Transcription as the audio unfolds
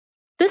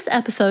This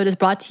episode is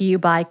brought to you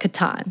by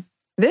Catan.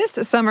 This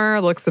summer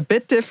looks a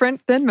bit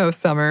different than most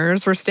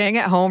summers. We're staying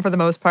at home for the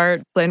most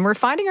part, and we're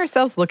finding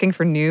ourselves looking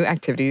for new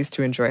activities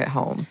to enjoy at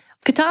home.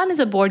 Catan is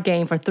a board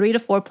game for 3 to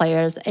 4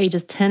 players,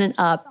 ages 10 and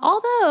up,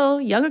 although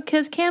younger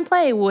kids can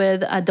play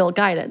with adult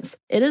guidance.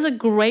 It is a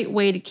great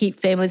way to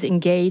keep families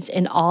engaged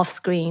and off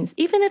screens,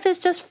 even if it's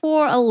just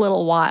for a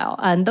little while,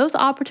 and those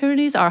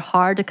opportunities are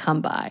hard to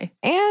come by.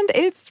 And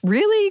it's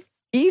really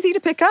easy to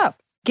pick up.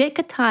 Get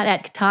Catan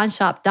at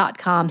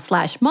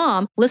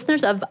catanshop.com/mom.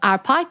 Listeners of our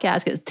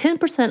podcast get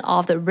 10%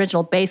 off the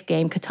original base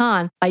game,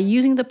 Catan, by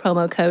using the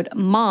promo code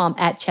MOM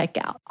at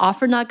checkout.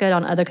 Offer not good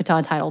on other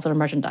Catan titles or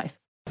merchandise.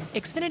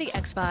 Xfinity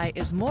XFi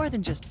is more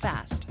than just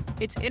fast.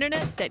 It's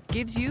internet that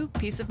gives you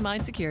peace of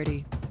mind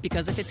security.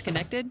 Because if it's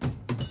connected,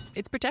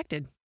 it's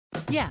protected.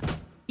 Yeah,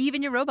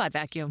 even your robot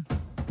vacuum.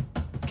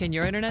 Can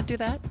your internet do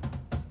that?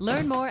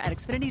 Learn more at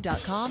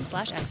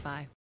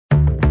xfinity.com/XFi.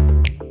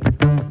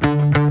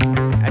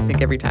 I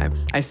think every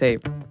time I say,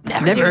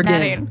 never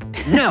again.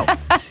 No.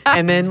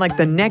 And then like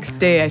the next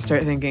day I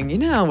start thinking, you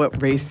know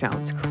what race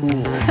sounds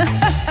cool.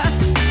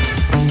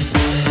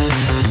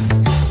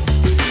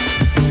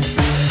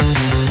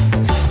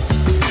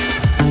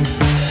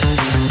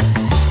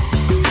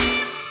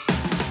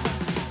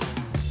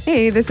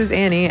 Hey, this is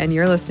Annie, and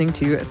you're listening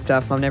to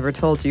Stuff Mom Never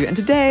Told You. And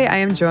today I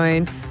am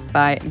joined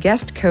by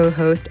guest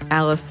co-host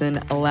Allison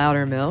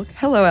Loudermilk.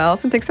 Hello,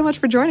 Allison. Thanks so much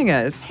for joining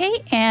us.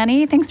 Hey,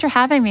 Annie. Thanks for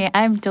having me.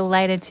 I'm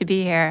delighted to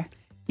be here.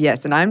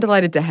 Yes, and I'm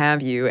delighted to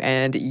have you.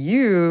 And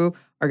you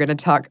are going to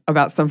talk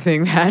about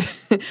something that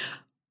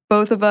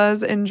both of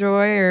us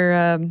enjoy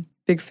or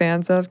big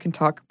fans of, can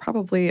talk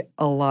probably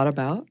a lot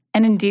about.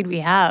 And indeed we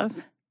have.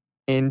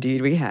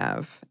 Indeed we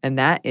have. And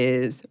that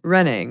is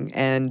running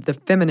and the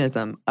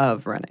feminism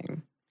of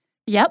running.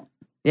 Yep.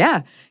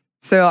 Yeah.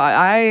 So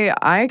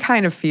I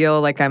kind of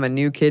feel like I'm a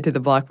new kid to the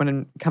block when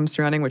it comes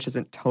to running, which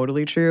isn't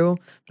totally true.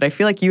 But I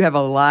feel like you have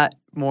a lot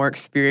more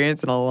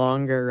experience and a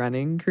longer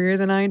running career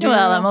than I do.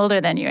 Well, I'm older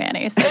than you,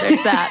 Annie, so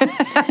there's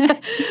that.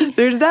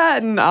 There's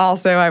that. And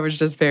also I was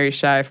just very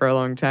shy for a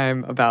long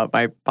time about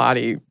my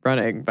body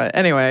running. But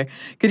anyway,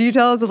 could you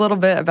tell us a little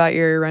bit about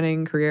your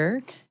running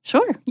career?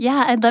 Sure.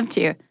 Yeah, I'd love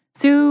to.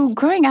 So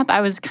growing up,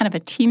 I was kind of a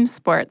team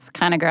sports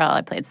kind of girl.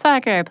 I played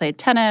soccer, I played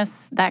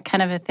tennis, that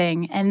kind of a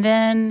thing. And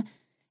then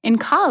in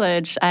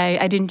college,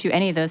 I didn't do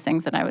any of those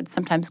things, and I would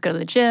sometimes go to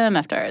the gym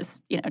after I was,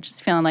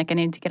 just feeling like I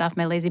needed to get off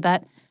my lazy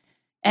butt.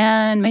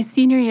 And my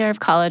senior year of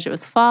college, it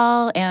was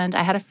fall, and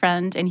I had a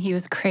friend, and he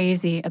was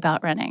crazy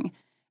about running.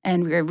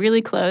 And we were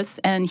really close,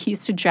 and he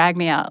used to drag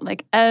me out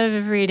like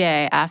every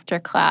day after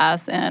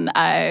class, and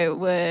I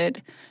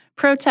would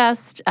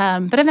protest,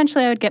 but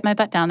eventually I would get my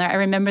butt down there. I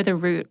remember the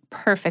route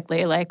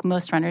perfectly, like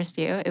most runners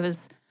do. It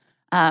was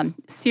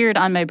seared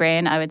on my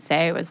brain, I would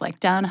say. It was like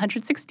down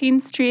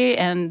 116th Street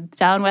and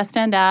down West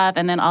End Ave,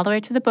 and then all the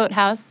way to the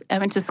boathouse. I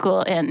went to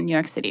school in New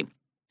York City.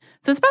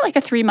 So it's about like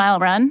a 3-mile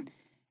run.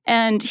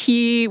 And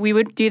we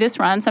would do this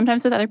run,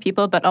 sometimes with other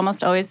people, but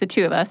almost always the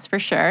two of us, for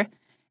sure.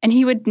 And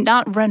he would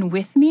not run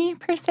with me,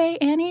 per se,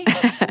 Annie.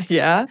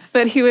 Yeah?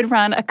 But he would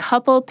run a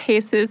couple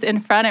paces in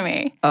front of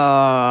me.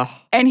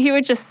 And he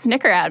would just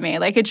snicker at me.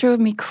 Like, it drove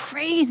me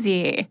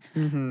crazy.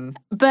 Mm-hmm.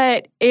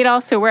 But it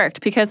also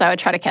worked because I would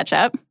try to catch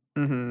up.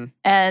 Mm-hmm.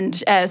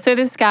 And so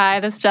this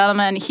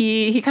gentleman,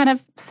 he kind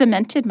of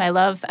cemented my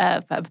love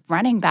of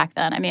running back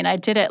then. I mean, I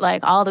did it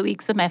like all the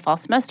weeks of my fall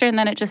semester, and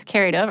then it just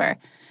carried over.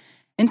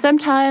 And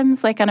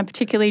sometimes, like on a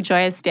particularly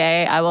joyous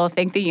day, I will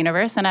thank the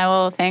universe, and I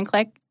will thank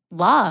like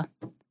law.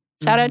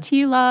 Shout out to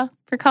you, Law,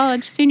 for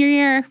college senior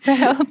year for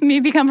helping me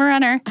become a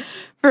runner.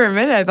 For a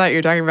minute, I thought you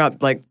were talking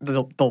about like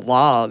the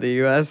law, the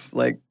U.S.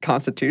 like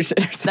Constitution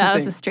or something. That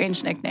was a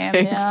strange nickname.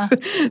 Thanks. Yeah.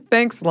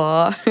 Thanks,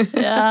 Law.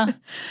 Yeah.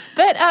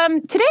 But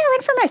today I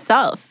run for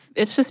myself.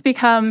 It's just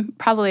become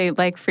probably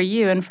like for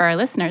you and for our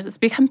listeners, it's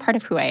become part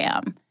of who I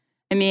am.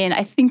 I mean,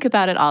 I think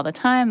about it all the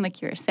time,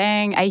 like you were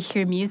saying. I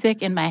hear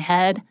music in my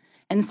head,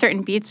 and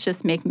certain beats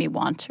just make me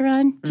want to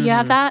run. Do you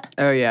have that?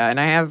 Oh yeah,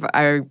 and I have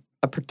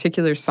a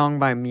particular song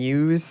by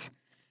Muse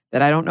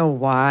that I don't know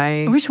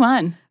why. Which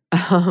one?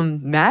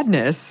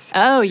 Madness.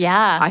 Oh,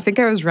 yeah. I think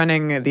I was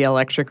running the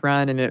electric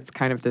run, and it's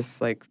kind of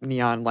this like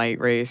neon light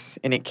race,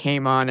 and it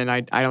came on, and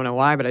I don't know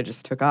why, but I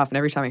just took off. And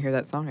every time I hear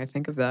that song, I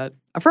think of that.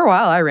 For a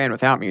while, I ran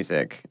without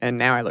music, and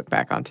now I look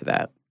back onto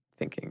that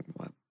thinking,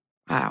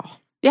 wow.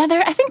 Yeah,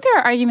 I think there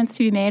are arguments to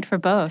be made for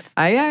both.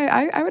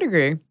 I would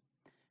agree.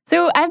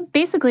 So I've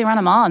basically run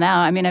them all now.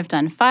 I mean, I've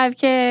done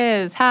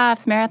 5Ks,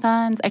 halves,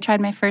 marathons. I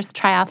tried my first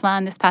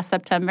triathlon this past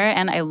September,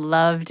 and I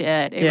loved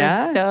it. It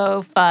was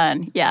so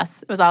fun.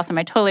 Yes, it was awesome.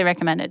 I totally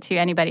recommend it to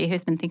anybody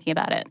who's been thinking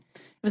about it.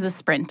 It was a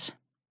sprint.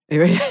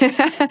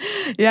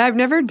 Yeah, I've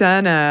never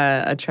done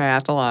a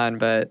triathlon,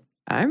 but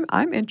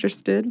I'm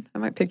interested. I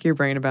might pick your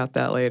brain about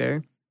that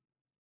later.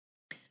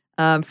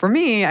 For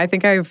me, I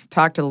think I've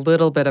talked a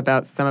little bit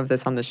about some of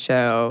this on the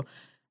show.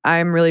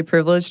 I'm really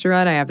privileged to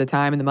run. I have the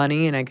time and the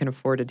money, and I can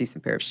afford a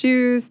decent pair of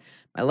shoes.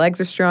 My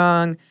legs are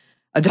strong.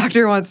 A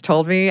doctor once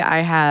told me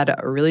I had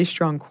really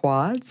strong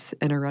quads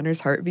and a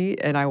runner's heartbeat,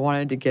 and I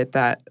wanted to get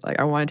that, like,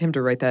 I wanted him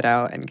to write that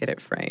out and get it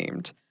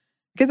framed.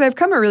 Because I've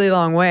come a really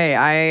long way.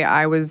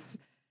 I was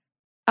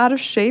out of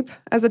shape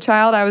as a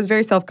child. I was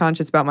very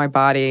self-conscious about my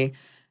body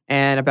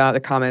and about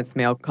the comments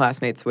male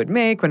classmates would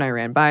make when I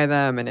ran by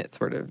them, and it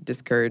sort of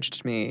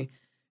discouraged me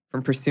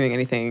from pursuing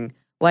anything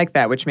like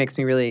that, which makes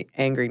me really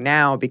angry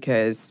now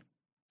because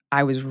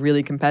I was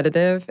really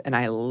competitive and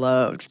I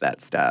loved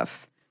that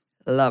stuff.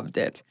 Loved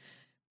it.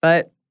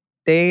 But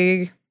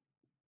they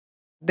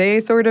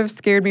sort of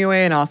scared me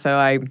away, and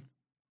also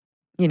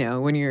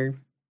when you're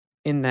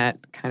in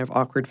that kind of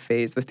awkward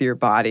phase with your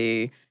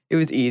body, it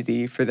was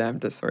easy for them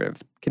to sort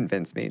of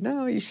convince me,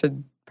 no, you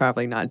should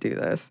probably not do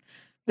this.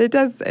 But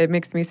it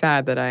makes me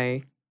sad that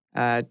I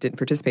didn't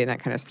participate in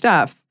that kind of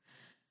stuff.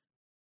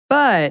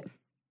 But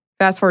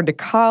fast forward to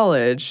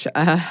college,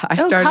 I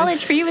started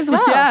college for you as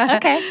well. Yeah,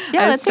 Okay.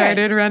 Yeah, I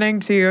started running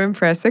to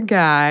impress a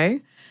guy.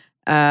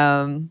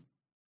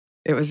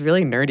 It was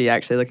really nerdy,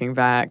 actually, looking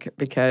back,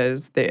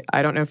 because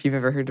I don't know if you've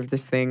ever heard of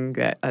this thing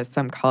that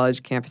some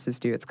college campuses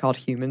do. It's called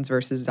Humans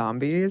versus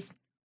Zombies.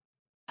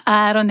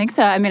 I don't think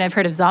so. I mean, I've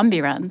heard of zombie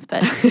runs,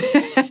 but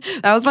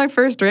That was my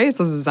first race,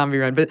 was a zombie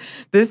run. But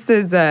this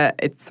is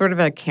it's sort of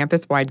a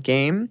campus-wide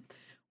game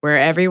where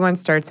everyone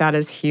starts out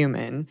as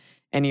human,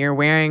 and you're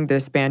wearing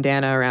this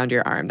bandana around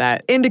your arm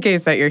that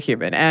indicates that you're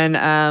human. And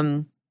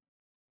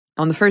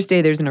on the first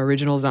day, there's an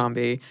original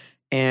zombie,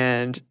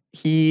 and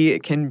he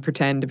can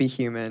pretend to be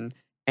human,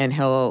 and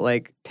he'll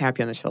like tap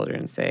you on the shoulder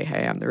and say,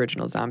 hey, I'm the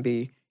original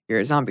zombie. You're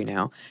a zombie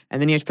now.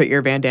 And then you have to put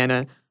your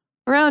bandana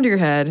around your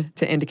head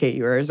to indicate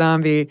you are a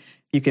zombie.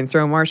 You can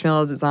throw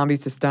marshmallows at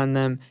zombies to stun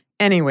them.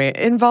 Anyway, it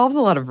involves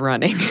a lot of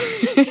running.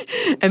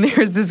 And there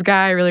was this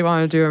guy I really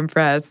wanted to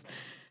impress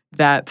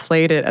that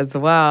played it as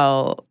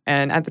well.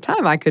 And at the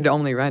time, I could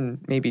only run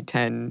maybe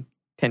 10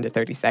 to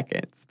 30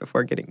 seconds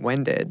before getting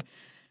winded.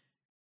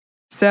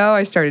 So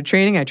I started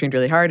training. I trained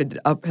really hard. I did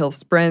uphill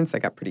sprints. I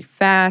got pretty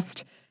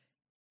fast.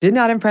 Did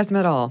not impress him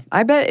at all.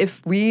 I bet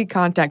if we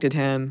contacted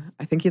him,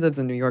 I think he lives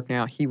in New York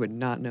now, he would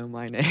not know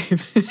my name.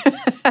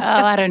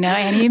 I don't know.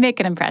 Annie, you make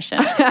an impression.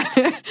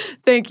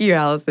 Thank you,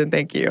 Allison.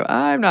 Thank you.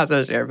 I'm not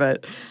so sure,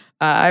 but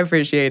I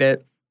appreciate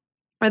it.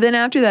 And then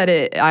after that,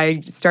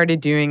 I started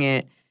doing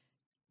it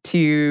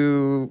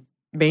to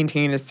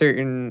maintain a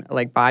certain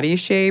like body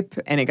shape,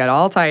 and it got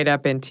all tied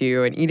up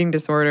into an eating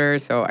disorder.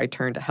 So I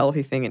turned a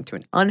healthy thing into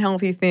an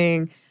unhealthy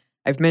thing.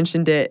 I've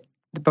mentioned it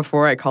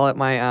before. I call it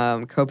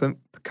my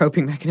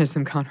coping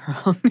mechanism gone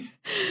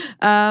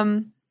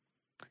wrong.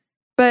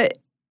 But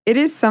it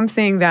is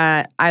something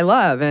that I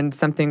love and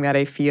something that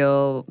I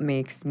feel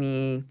makes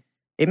me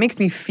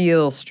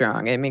feel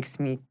strong. It makes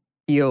me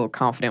feel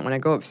confident. When I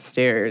go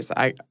upstairs,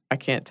 I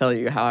can't tell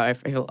you how I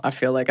feel. I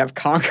feel like I've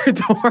conquered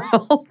the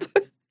world.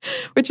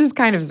 Which is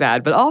kind of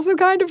sad, but also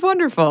kind of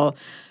wonderful.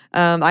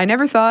 I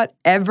never thought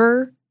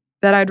ever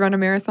that I'd run a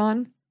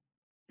marathon,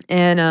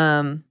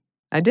 and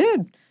I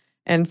did.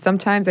 And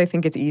sometimes I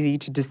think it's easy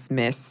to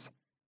dismiss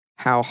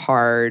how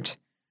hard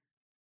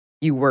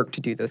you work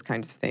to do those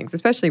kinds of things,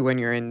 especially when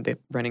you're in the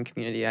running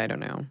community. I don't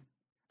know.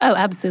 Oh,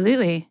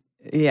 absolutely.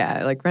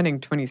 Yeah, like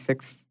running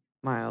 26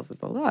 miles is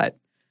a lot.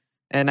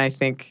 And I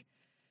think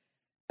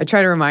I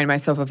try to remind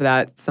myself of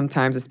that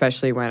sometimes,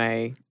 especially when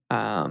I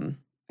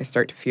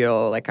start to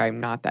feel like I'm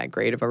not that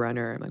great of a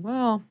runner. I'm like,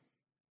 well,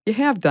 you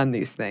have done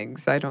these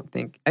things. I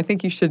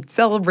think you should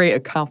celebrate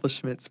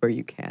accomplishments where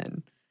you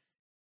can.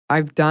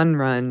 I've done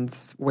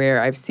runs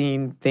where I've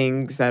seen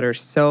things that are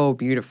so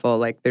beautiful.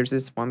 Like there's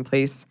this one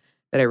place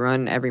that I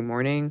run every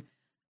morning.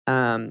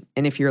 And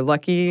if you're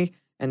lucky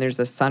and there's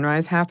a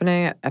sunrise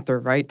happening at the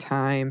right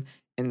time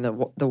and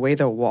the way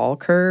the wall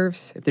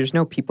curves, if there's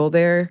no people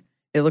there,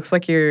 it looks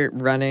like you're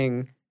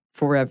running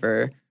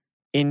forever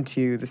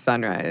into the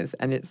sunrise,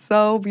 and it's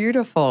so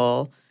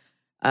beautiful.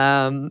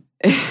 And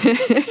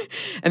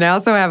I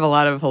also have a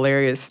lot of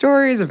hilarious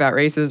stories about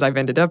races I've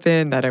ended up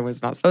in that I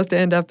was not supposed to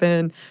end up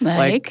in.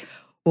 Like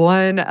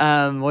one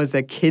was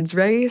a kids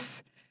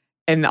race,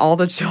 and all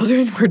the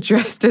children were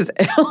dressed as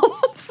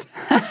elves.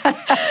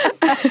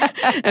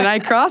 And I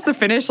crossed the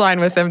finish line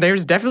with them.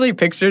 There's definitely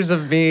pictures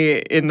of me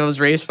in those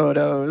race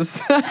photos.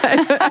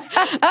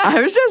 I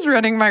was just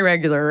running my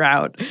regular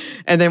route.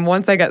 And then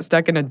once I got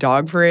stuck in a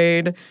dog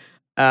parade,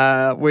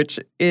 it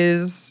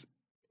was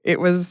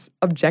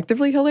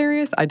objectively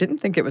hilarious. I didn't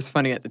think it was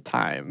funny at the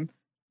time,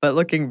 but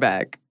looking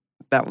back,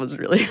 that was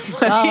really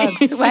funny.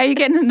 Dogs. Why are you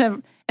getting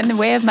in the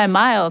way of my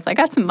miles? I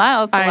got some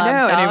miles to I love,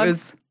 know, dogs. and it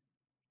was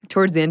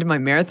towards the end of my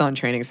marathon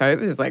training, so it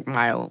was like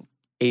mile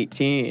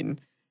 18.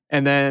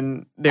 And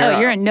then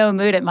you're in no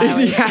mood at mile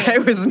 18. Yeah,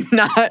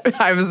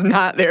 I was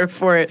not there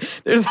for it.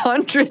 There's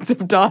hundreds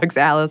of dogs,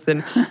 Allison.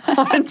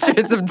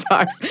 Hundreds of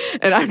dogs.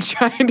 And I'm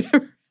trying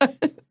to run.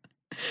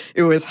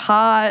 It was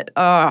hot.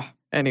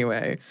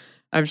 Anyway,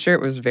 I'm sure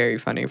it was very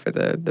funny for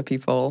the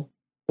people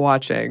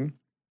watching.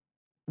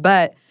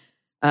 But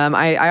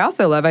I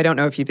also love, I don't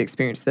know if you've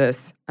experienced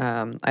this,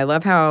 I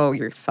love how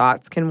your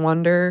thoughts can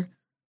wander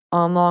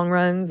on long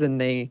runs. And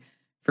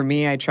for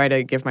me, I try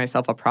to give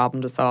myself a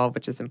problem to solve,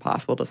 which is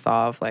impossible to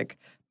solve, like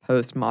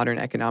postmodern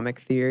economic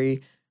theory.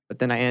 But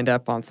then I end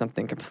up on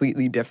something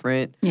completely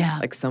different, Yeah.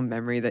 like some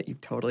memory that you've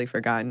totally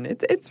forgotten.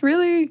 It's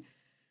really,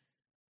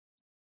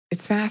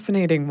 it's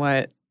fascinating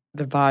what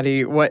the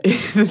body, what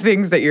the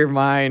things that your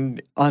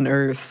mind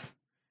unearths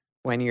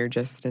when you're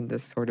just in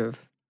this sort of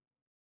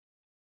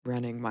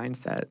running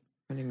mindset,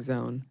 running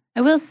zone.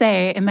 I will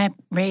say in my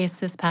race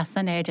this past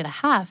Sunday, I did a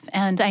half,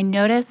 and I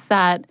noticed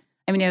that,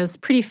 I mean, I was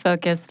pretty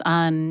focused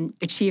on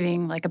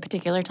achieving like a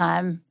particular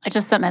time. I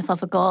just set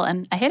myself a goal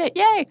and I hit it.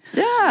 Yay.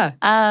 Yeah.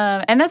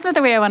 And that's not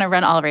the way I want to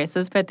run all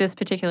races, but this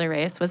particular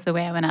race was the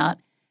way I went out.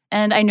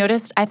 And I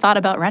noticed I thought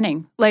about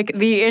running like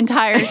the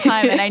entire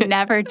time, and I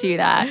never do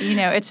that. You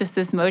know, it's just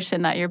this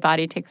motion that your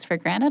body takes for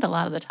granted a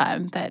lot of the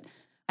time. But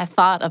I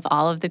thought of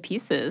all of the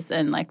pieces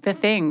and like the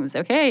things.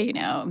 Okay, you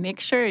know, make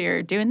sure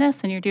you're doing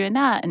this and you're doing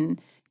that, and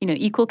you know,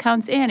 equal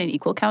counts in and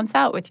equal counts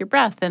out with your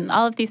breath and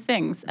all of these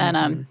things.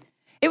 And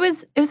it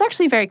was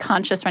actually very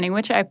conscious running,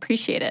 which I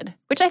appreciated,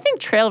 which I think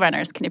trail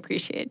runners can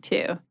appreciate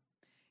too.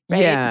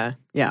 Right? Yeah.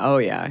 Yeah. Oh,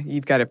 yeah.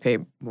 You've got to pay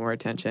more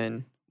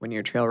attention when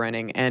you're trail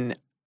running. And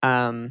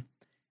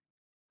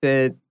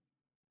the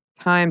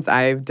times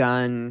I've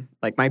done,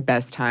 like my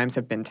best times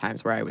have been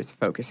times where I was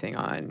focusing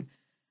on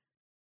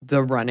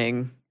the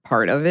running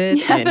part of it.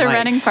 Yeah, and the like,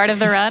 running part of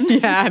the run.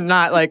 Yeah,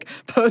 not like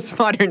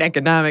postmodern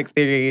economic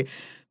theory,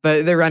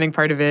 but the running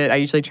part of it. I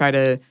usually try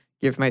to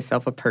give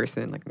myself a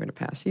person, like I'm going to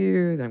pass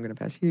you, then I'm going to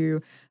pass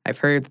you. I've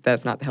heard that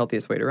that's not the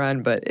healthiest way to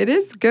run, but it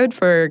is good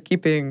for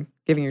giving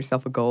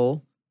yourself a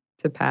goal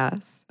to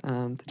pass.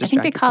 To I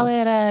think they call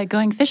yourself. it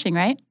going fishing,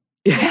 right?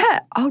 Yeah.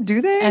 Oh, do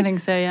they? I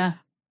think so, yeah.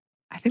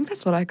 I think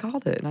that's what I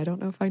called it, and I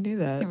don't know if I knew You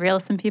that. reel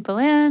some people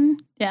in.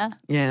 Yeah.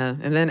 Yeah,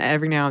 and then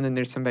every now and then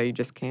there's somebody you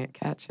just can't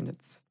catch, and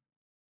it's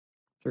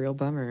a real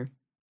bummer.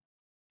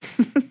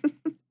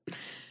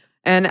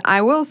 And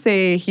I will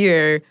say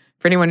here,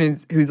 for anyone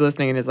who's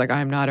listening and is like,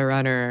 I'm not a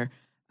runner,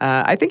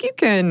 I think you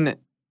can,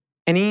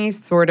 any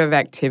sort of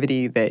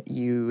activity that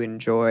you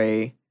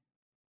enjoy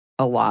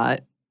a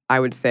lot,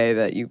 I would say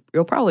that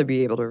you'll probably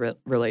be able to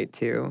relate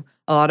to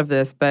a lot of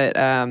this. But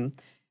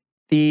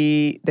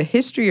the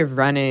history of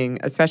running,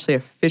 especially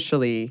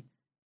officially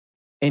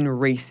in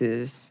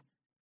races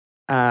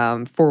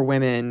for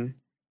women,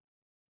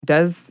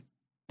 there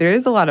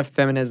is a lot of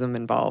feminism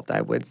involved,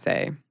 I would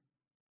say.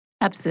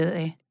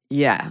 Absolutely.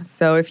 Yeah.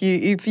 So if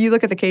you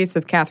look at the case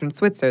of Catherine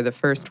Switzer, the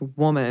first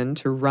woman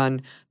to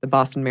run the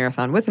Boston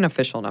Marathon with an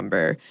official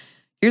number,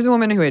 here's a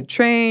woman who had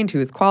trained, who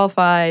was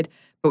qualified,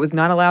 but was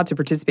not allowed to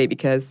participate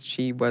because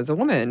she was a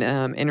woman.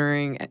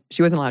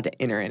 She wasn't allowed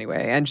to enter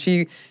anyway, and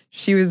she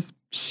was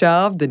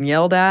shoved and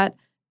yelled at,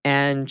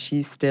 and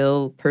she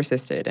still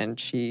persisted, and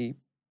she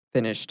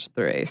finished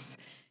the race.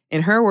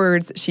 In her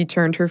words, she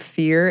turned her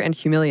fear and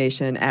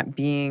humiliation at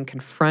being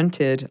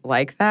confronted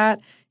like that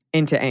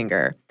into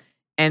anger.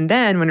 And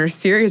then when her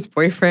serious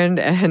boyfriend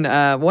and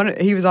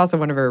he was also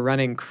one of her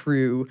running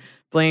crew,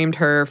 blamed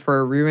her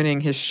for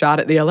ruining his shot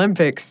at the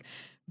Olympics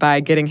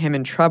by getting him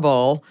in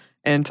trouble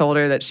and told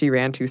her that she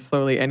ran too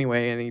slowly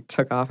anyway and he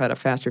took off at a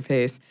faster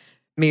pace,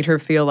 made her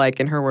feel like,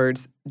 in her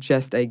words,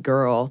 just a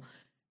girl.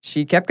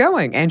 She kept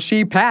going and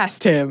she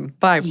passed him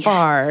by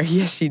far.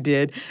 Yes, she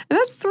did. And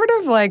that's sort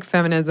of like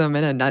feminism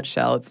in a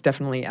nutshell. It's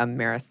definitely a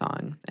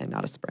marathon and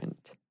not a sprint.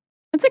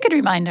 That's a good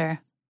reminder.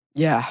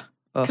 Yeah.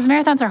 Because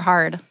marathons are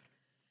hard.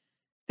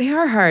 They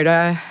are hard.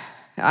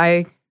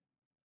 I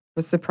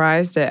was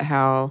surprised at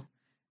how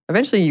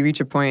eventually you reach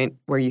a point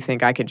where you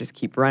think I could just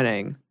keep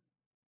running.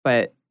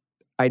 But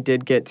I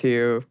did get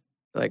to,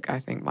 like, I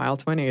think mile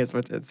 20 is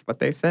what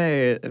they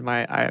say. And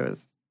I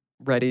was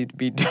ready to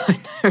be done.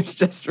 I was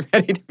just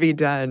ready to be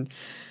done.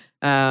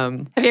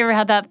 Have you ever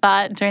had that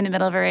thought during the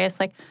middle of a race,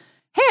 like,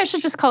 hey, I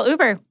should just call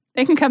Uber.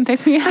 They can come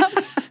pick me up.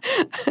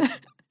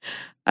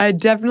 I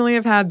definitely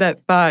have had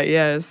that thought,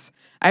 yes.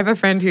 I have a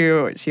friend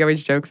who, she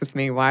always jokes with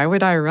me, why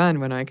would I run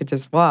when I could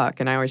just walk?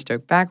 And I always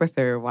joke back with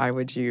her, why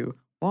would you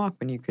walk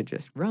when you could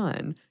just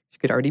run? You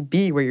could already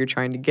be where you're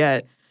trying to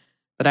get.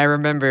 But I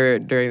remember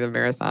during the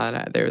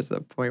marathon, there was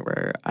a point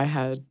where I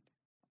had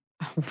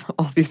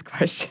all these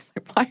questions.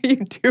 Like, why are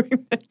you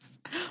doing this?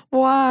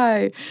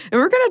 Why?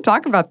 And we're going to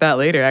talk about that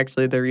later,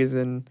 actually, the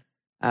reason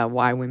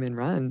why women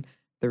run,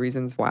 the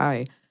reasons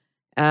why.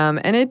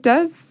 And it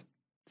does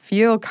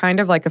feel kind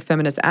of like a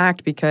feminist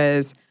act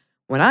because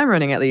when I'm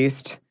running, at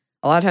least,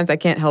 a lot of times I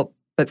can't help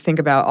but think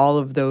about all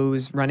of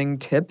those running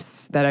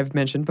tips that I've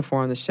mentioned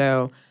before on the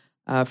show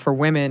for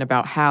women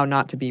about how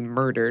not to be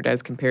murdered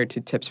as compared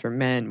to tips for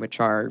men, which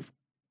are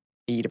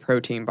eat a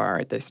protein bar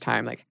at this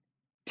time, like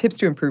tips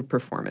to improve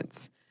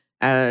performance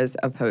as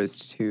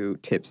opposed to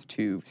tips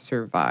to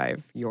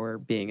survive your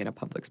being in a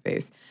public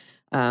space.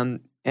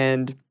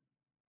 And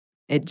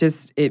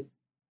it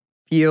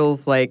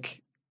feels like,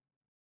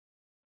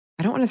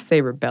 I don't want to say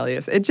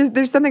rebellious.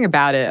 There's something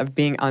about it of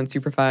being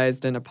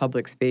unsupervised in a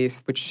public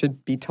space, which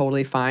should be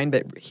totally fine.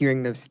 But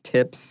hearing those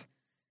tips,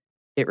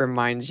 it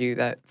reminds you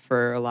that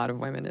for a lot of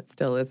women, it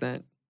still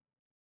isn't.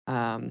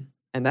 And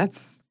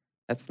that's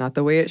not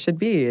the way it should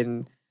be.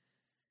 And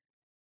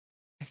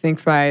I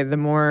think by the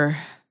more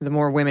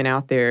women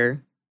out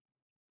there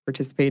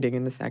participating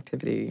in this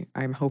activity,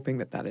 I'm hoping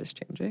that is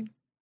changing.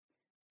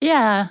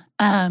 Yeah.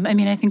 I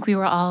mean, I think we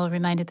were all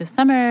reminded this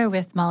summer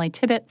with Molly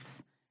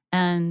Tibbetts,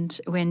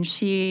 and when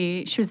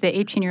she was the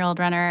 18-year-old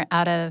runner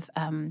out of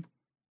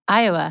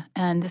Iowa,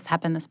 and this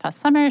happened this past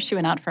summer. She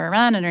went out for a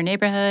run in her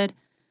neighborhood.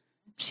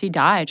 She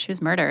died. She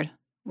was murdered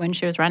when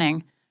she was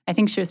running. I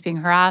think she was being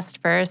harassed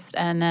first,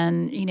 and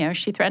then,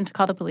 she threatened to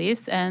call the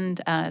police, and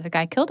the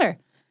guy killed her.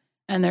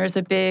 And there was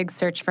a big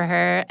search for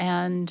her.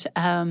 And,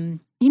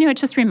 it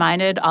just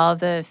reminded all of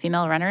the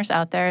female runners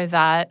out there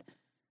that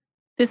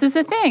this is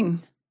the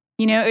thing.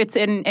 You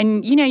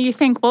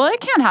think, well, it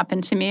can't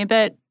happen to me,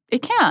 but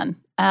it can.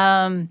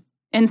 And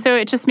so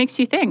it just makes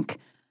you think.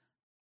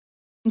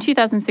 In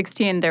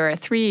 2016, there were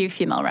 3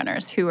 female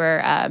runners who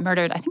were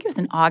murdered. I think it was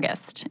in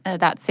August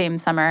that same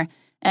summer.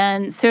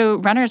 And so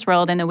Runners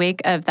World, in the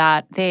wake of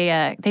that,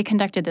 they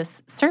conducted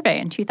this survey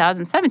in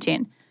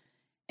 2017.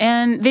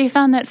 And they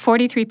found that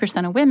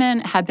 43% of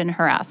women had been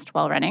harassed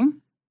while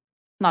running.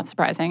 Not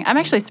surprising. I'm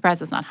actually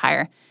surprised it's not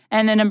higher.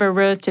 And the number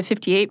rose to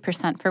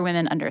 58% for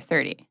women under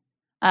 30.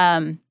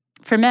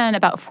 For men,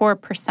 about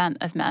 4%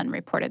 of men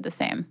reported the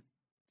same.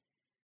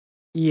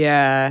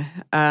 Yeah,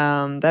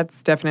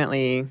 that's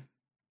definitely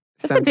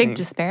That's a big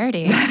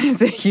disparity. That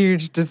is a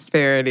huge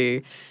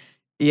disparity.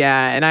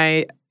 Yeah, and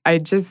I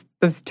just,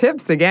 those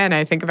tips, again,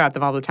 I think about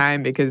them all the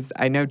time because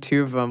I know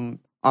 2 of them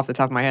off the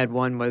top of my head.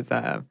 One was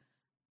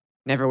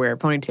never wear a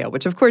ponytail,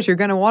 which of course you're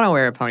going to want to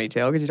wear a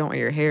ponytail because you don't want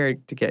your hair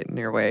to get in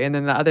your way. And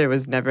then the other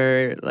was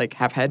never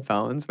have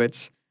headphones,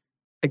 which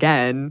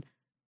again,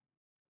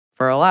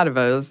 for a lot of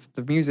us,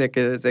 the music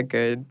is a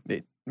good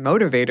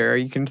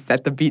motivator. You can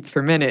set the beats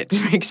per minute to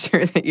make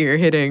sure that you're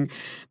hitting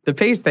the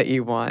pace that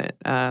you want.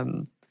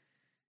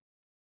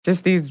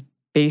 Just these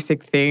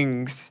basic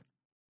things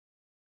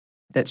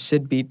that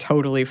should be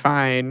totally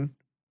fine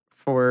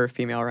for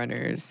female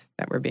runners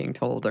that we're being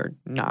told are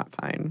not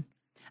fine.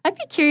 I'd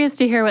be curious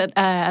to hear what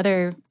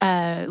other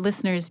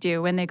listeners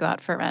do when they go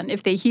out for a run.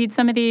 If they heed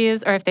some of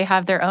these or if they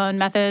have their own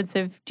methods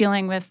of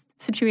dealing with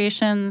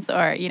situations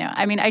or,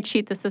 I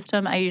cheat the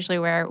system. I usually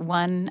wear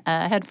one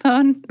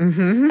headphone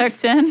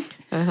hooked in.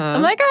 So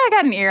I'm like, I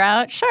got an ear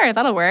out. Sure,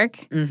 that'll work.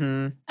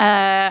 On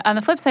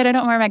the flip side, I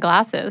don't wear my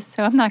glasses,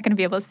 so I'm not going to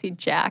be able to see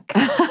jack.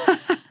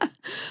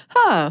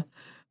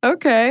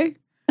 Okay.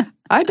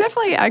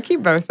 I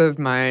keep both of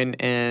mine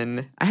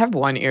in. I have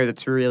one ear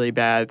that's really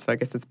bad, so I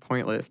guess it's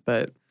pointless,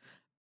 but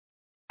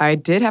I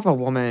did have a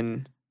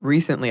woman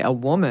recently,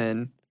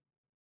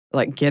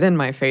 get in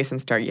my face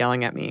and start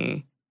yelling at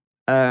me,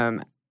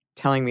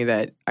 telling me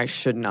that I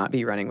should not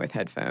be running with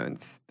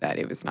headphones, that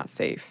it was not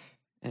safe.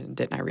 And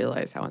didn't I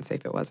realize how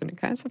unsafe it was? And it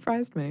kind of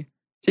surprised me.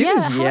 She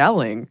was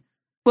yelling.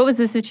 What was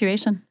the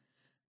situation?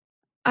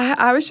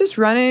 I was just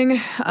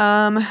running.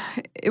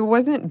 It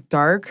wasn't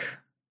dark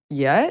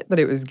yet, but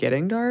it was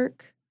getting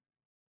dark.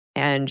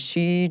 And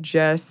she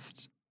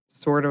just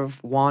sort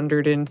of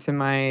wandered into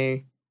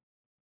my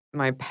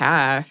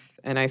path.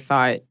 And I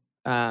thought,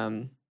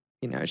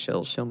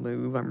 she'll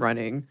move. I'm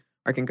running.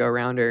 Or I can go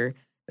around her.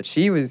 But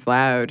she was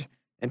loud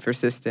and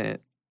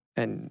persistent.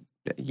 And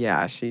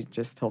yeah, she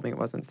just told me it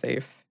wasn't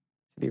safe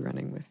to be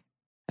running with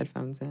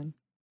headphones in.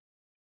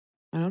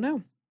 I don't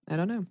know.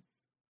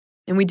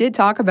 And we did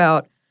talk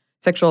about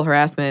sexual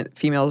harassment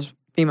female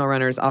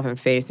runners often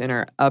face in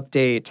our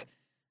update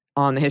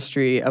on the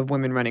history of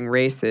women running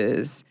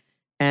races.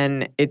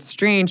 And it's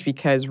strange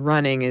because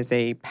running is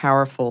a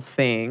powerful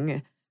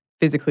thing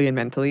physically and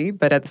mentally,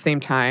 but at the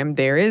same time,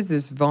 there is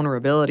this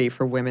vulnerability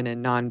for women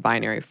and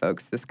non-binary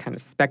folks, this kind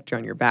of specter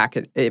on your back.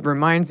 It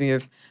reminds me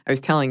of, I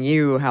was telling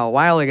you how a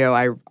while ago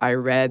I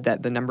read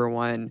that the number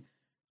one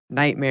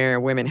nightmare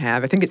women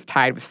have, I think it's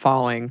tied with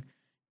falling,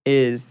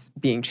 is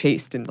being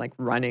chased and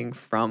running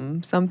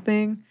from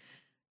something,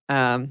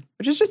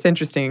 which is just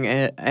interesting.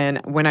 And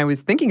when I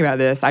was thinking about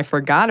this, I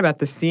forgot about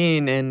the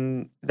scene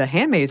in The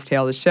Handmaid's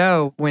Tale, the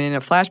show, when in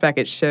a flashback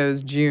it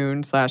shows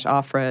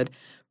June/Offred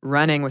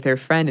running with her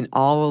friend and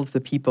all of the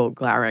people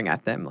glowering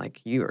at them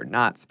like, you are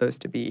not supposed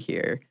to be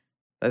here.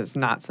 That is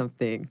not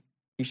something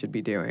you should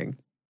be doing.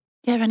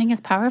 Yeah, running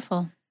is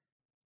powerful.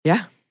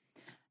 Yeah.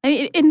 I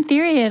mean, in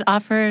theory, it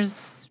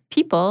offers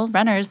people,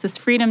 runners, this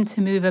freedom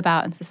to move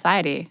about in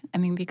society. I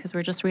mean, because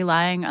we're just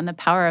relying on the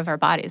power of our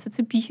bodies. It's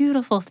a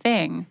beautiful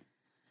thing.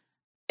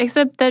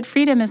 Except that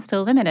freedom is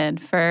still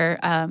limited for,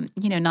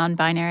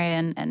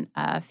 non-binary and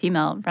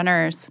female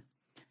runners,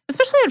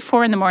 especially at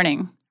 4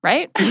 a.m,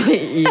 right?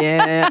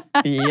 Yeah.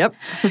 Yep.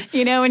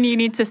 When you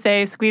need to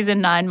squeeze in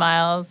 9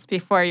 miles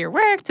before your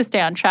work to stay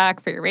on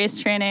track for your race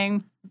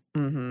training.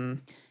 Mm-hmm.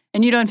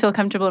 And you don't feel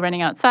comfortable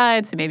running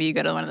outside, so maybe you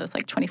go to one of those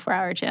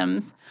 24-hour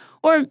gyms.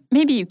 Or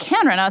maybe you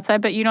can run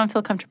outside, but you don't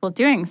feel comfortable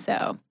doing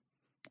so.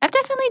 I've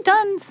definitely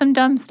done some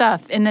dumb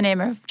stuff in the name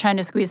of trying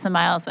to squeeze some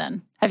miles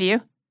in. Have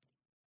you?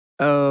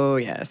 Oh,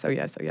 yes.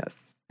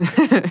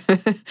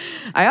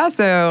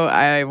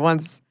 I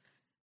once,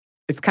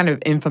 it's kind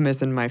of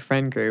infamous in my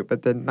friend group,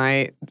 but the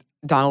night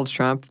Donald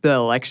Trump, the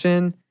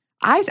election,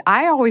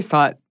 I always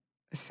thought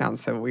It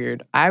sounds so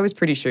weird. I was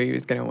pretty sure he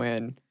was going to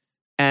win.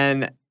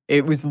 And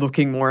it was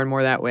looking more and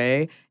more that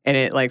way. And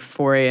at like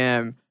 4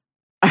 a.m.,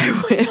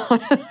 I went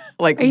on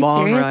a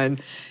long serious? run.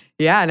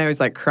 Yeah, and I was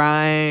like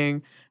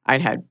crying.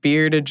 I'd had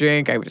beer to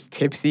drink. I was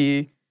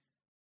tipsy.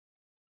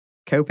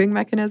 Coping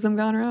mechanism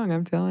gone wrong,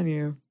 I'm telling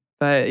you.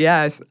 But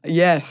yes,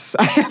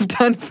 I have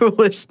done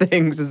foolish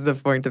things is the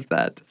point of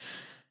that.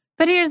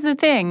 But here's the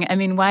thing. I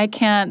mean, why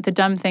can't the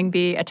dumb thing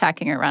be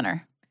attacking a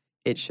runner?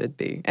 It should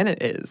be, and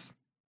it is.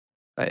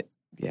 But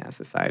yeah,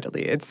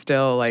 societally, it's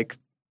still like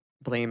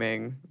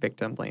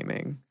victim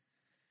blaming.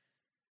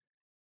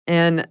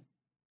 And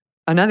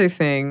another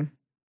thing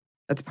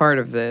that's part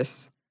of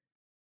this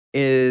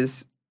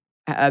is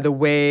the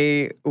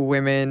way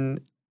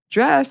women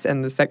dress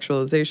and the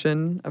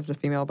sexualization of the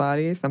female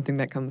body, something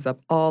that comes up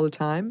all the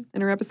time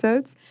in our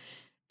episodes.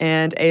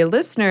 And a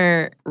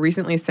listener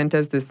recently sent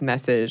us this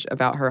message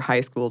about her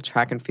high school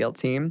track and field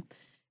team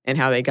and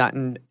how they got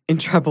in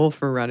trouble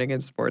for running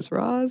in sports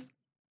bras.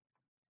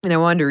 And I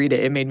wanted to read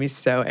it. It made me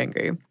so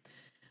angry.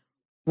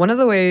 One of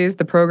the ways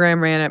the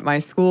program ran at my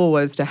school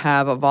was to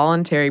have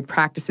voluntary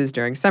practices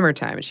during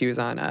summertime. And she was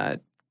on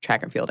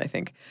track and field, I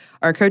think.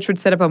 Our coach would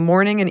set up a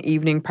morning and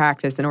evening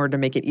practice in order to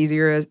make it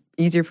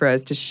easier for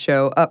us to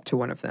show up to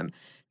one of them.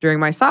 During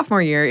my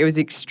sophomore year, it was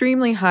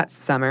extremely hot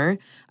summer.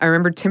 I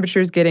remember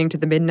temperatures getting to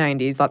the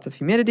mid-90s, lots of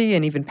humidity,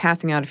 and even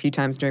passing out a few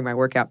times during my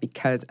workout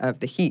because of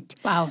the heat.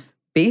 Wow.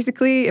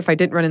 Basically, if I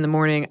didn't run in the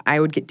morning, I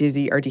would get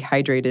dizzy or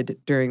dehydrated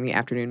during the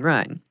afternoon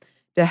run.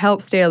 To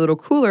help stay a little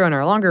cooler on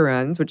our longer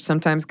runs, which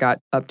sometimes got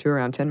up to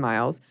around 10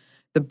 miles,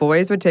 the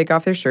boys would take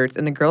off their shirts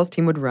and the girls'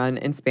 team would run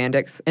in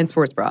spandex and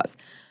sports bras.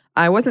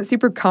 I wasn't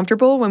super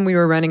comfortable when we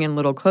were running in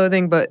little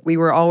clothing, but we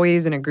were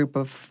always in a group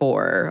of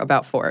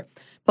about four.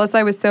 Plus,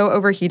 I was so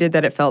overheated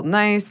that it felt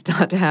nice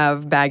not to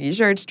have baggy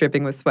shirts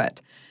dripping with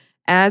sweat.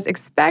 As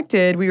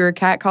expected, we were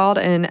catcalled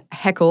and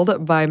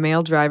heckled by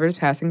male drivers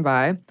passing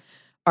by.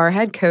 Our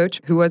head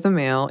coach, who was a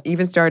male,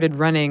 even started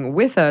running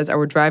with us or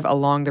would drive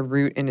along the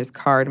route in his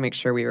car to make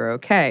sure we were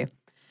okay.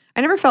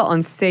 I never felt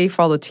unsafe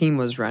while the team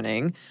was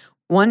running.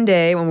 One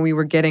day, when we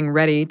were getting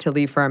ready to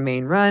leave for our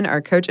main run,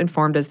 our coach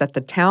informed us that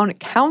the town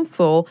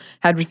council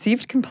had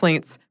received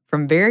complaints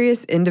from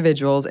various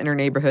individuals in our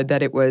neighborhood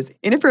that it was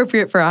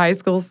inappropriate for a high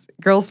school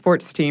girls'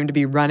 sports team to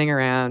be running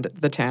around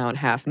the town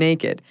half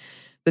naked.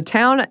 The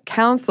town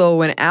council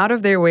went out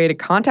of their way to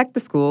contact the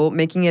school,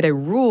 making it a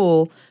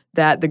rule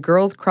that the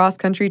girls'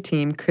 cross-country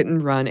team couldn't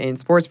run in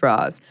sports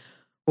bras.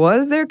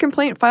 Was there a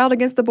complaint filed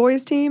against the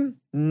boys' team?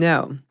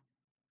 No.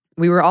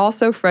 We were all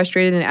so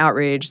frustrated and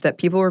outraged that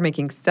people were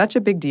making such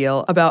a big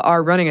deal about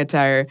our running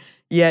attire,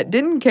 yet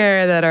didn't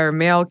care that our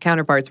male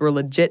counterparts were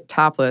legit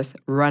topless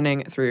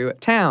running through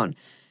town.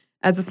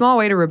 As a small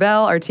way to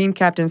rebel, our team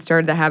captain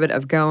started the habit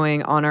of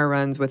going on our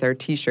runs with our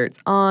t-shirts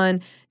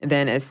on, and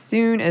then as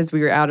soon as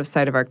we were out of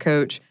sight of our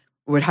coach,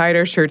 would hide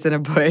our shirts in a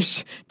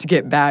bush to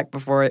get back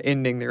before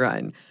ending the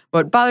run.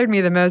 What bothered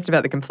me the most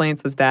about the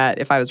complaints was that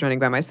if I was running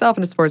by myself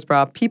in a sports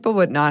bra, people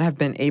would not have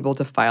been able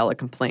to file a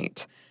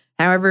complaint.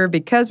 However,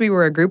 because we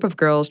were a group of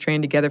girls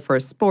trained together for a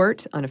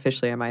sport,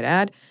 unofficially I might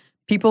add,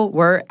 people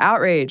were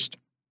outraged.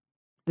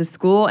 The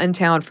school and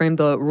town framed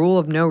the rule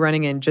of no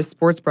running in just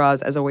sports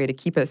bras as a way to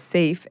keep us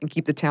safe and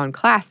keep the town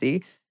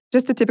classy,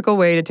 just a typical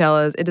way to tell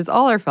us it is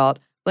all our fault,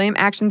 blame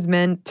actions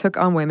men took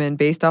on women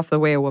based off the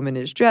way a woman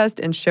is dressed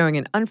and showing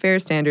an unfair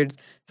standards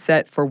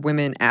set for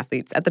women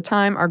athletes. At the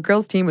time, our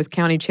girls' team was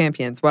county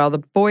champions, while the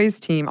boys'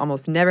 team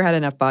almost never had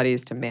enough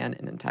bodies to man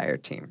an entire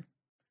team.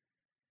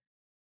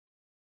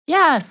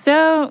 Yeah,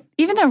 so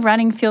even though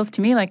running feels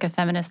to me like a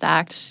feminist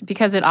act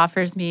because it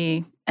offers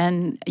me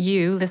and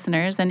you,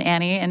 listeners, and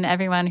Annie, and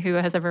everyone who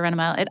has ever run a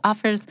mile, it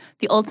offers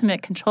the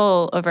ultimate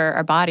control over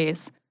our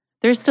bodies.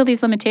 There's still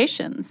these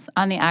limitations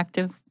on the act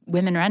of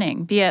women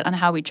running, be it on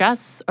how we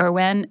dress or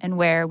when and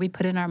where we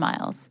put in our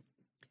miles.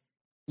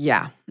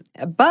 Yeah,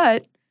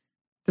 but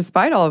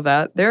despite all of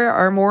that, there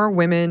are more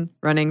women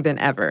running than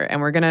ever, and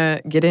we're going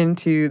to get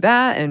into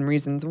that and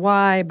reasons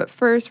why. But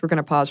first, we're going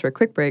to pause for a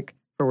quick break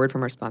for a word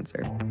from our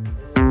sponsor.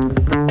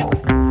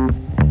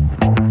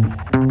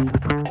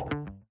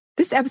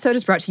 This episode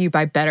is brought to you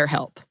by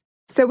BetterHelp.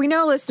 So we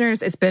know,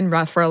 listeners, it's been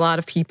rough for a lot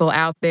of people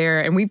out there,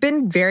 and we've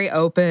been very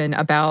open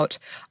about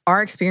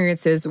our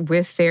experiences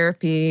with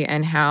therapy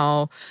and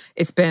how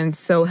it's been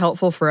so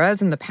helpful for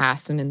us in the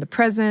past and in the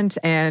present.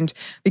 And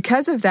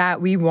because of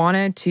that, we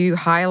wanted to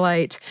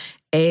highlight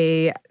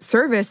a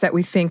service that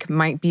we think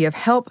might be of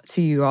help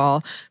to you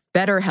all,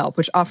 BetterHelp,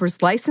 which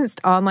offers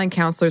licensed online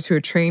counselors who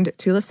are trained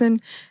to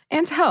listen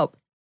and to help.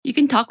 You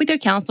can talk with your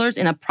counselors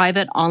in a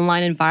private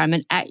online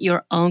environment at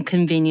your own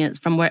convenience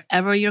from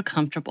wherever you're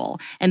comfortable.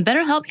 And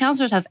BetterHelp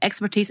counselors have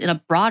expertise in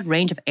a broad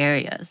range of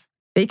areas.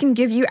 They can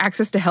give you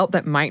access to help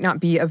that might not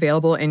be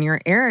available in your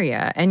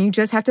area. And you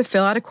just have to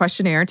fill out a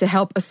questionnaire to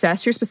help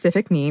assess your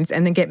specific needs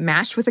and then get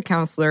matched with a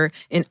counselor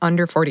in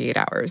under 48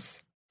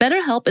 hours.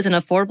 BetterHelp is an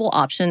affordable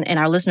option, and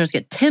our listeners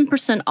get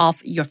 10%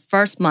 off your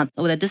first month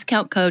with a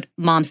discount code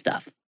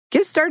MOMSTUFF.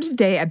 Get started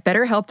today at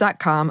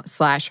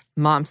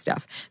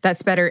betterhelp.com/momstuff.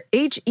 That's better,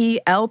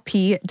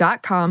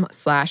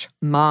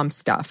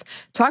 HELP.com/momstuff.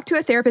 Talk to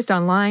a therapist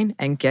online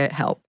and get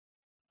help.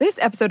 This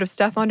episode of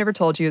Stuff Mom Never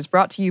Told You is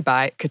brought to you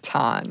by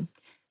Catan.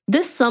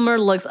 This summer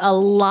looks a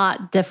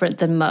lot different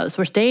than most.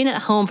 We're staying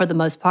at home for the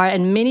most part,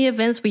 and many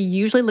events we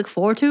usually look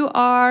forward to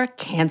are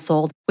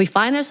canceled. We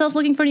find ourselves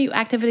looking for new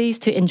activities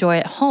to enjoy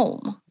at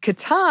home.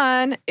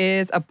 Catan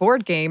is a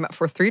board game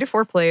for 3 to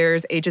 4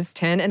 players, ages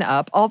 10 and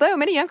up. Although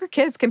many younger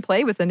kids can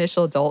play with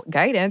initial adult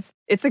guidance,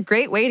 it's a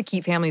great way to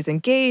keep families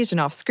engaged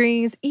and off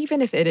screens,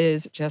 even if it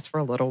is just for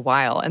a little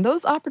while. And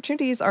those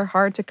opportunities are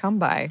hard to come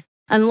by.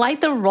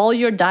 Unlike the roll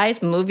your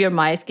dice, move your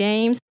mice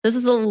games, this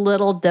is a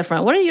little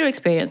different. What are your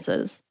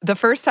experiences? The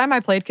first time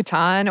I played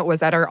Catan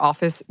was at our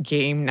office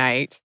game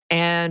night,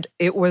 and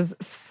it was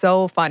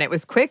so fun. It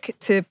was quick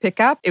to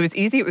pick up. It was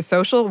easy. It was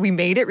social. We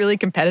made it really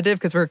competitive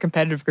because we're a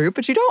competitive group,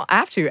 but you don't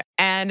have to.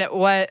 And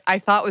what I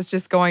thought was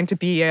just going to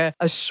be a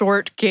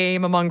short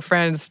game among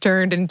friends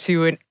turned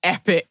into an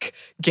epic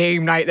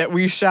game night that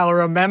we shall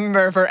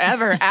remember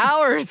forever.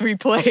 Hours we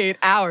played,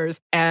 hours.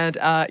 And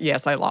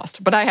yes, I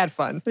lost, but I had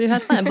fun. You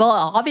had fun. Well,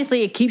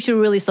 obviously, it keeps you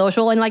really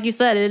social. And like you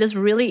said, it is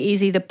really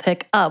easy to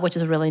pick up, which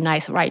is really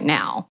nice right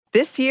now.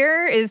 This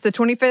year is the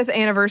 25th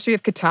anniversary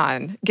of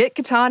Catan. Get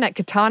Catan at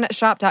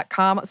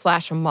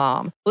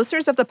catanshop.com/mom.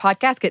 Listeners of the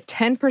podcast get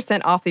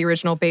 10% off the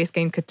original base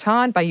game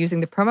Catan by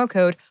using the promo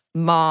code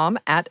MOM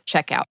at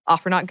checkout.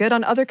 Offer not good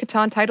on other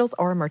Catan titles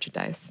or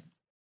merchandise.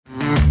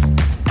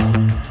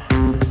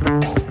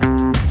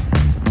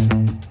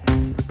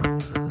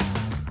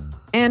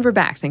 And we're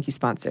back. Thank you,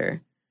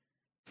 sponsor.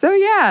 So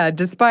yeah,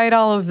 despite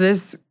all of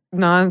this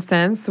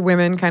nonsense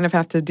women kind of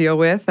have to deal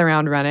with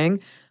around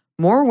running,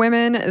 more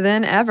women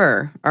than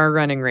ever are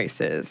running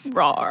races.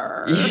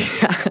 Roar.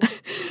 Yeah.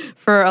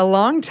 For a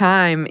long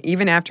time,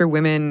 even after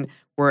women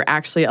were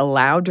actually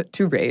allowed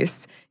to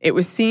race, it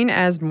was seen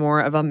as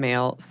more of a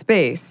male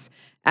space.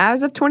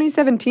 As of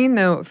 2017,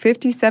 though,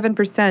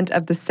 57%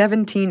 of the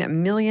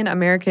 17 million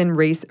American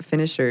race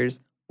finishers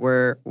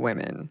were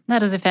women.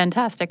 That is a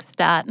fantastic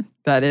stat.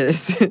 That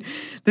is.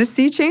 The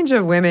sea change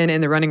of women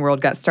in the running world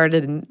got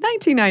started in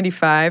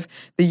 1995,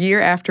 the year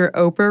after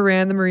Oprah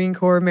ran the Marine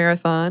Corps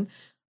Marathon.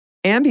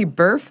 Amby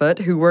Burfoot,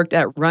 who worked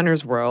at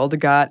Runner's World,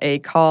 got a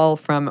call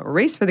from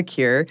Race for the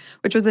Cure,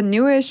 which was a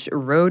newish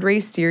road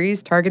race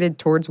series targeted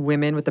towards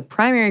women with the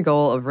primary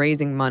goal of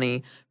raising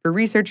money for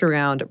research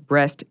around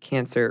breast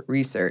cancer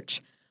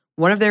research.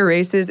 One of their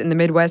races in the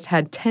Midwest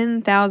had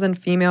 10,000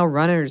 female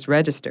runners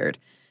registered.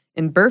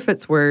 In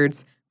Burfoot's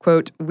words,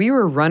 quote, "We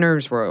were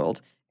Runner's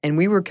World, and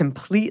we were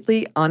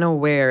completely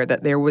unaware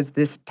that there was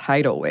this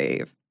tidal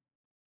wave."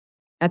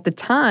 At the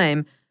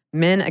time,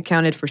 men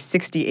accounted for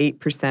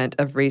 68%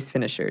 of race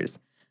finishers,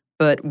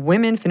 but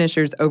women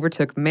finishers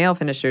overtook male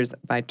finishers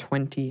by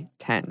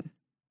 2010.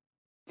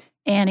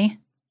 Annie,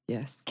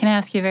 Yes. can I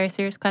ask you a very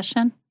serious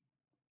question?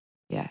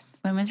 Yes.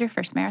 When was your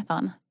first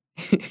marathon?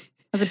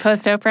 Was it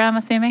post-Oprah, I'm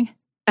assuming?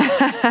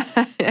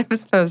 It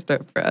was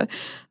post-Oprah.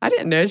 I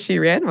didn't know she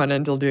ran one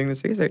until doing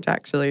this research,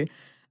 actually.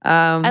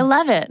 I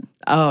love it.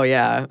 Oh,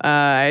 yeah.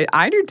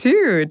 I do,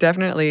 too. It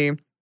definitely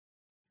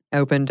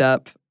opened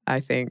up, I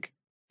think,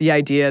 the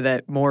idea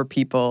that more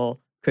people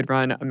could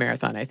run a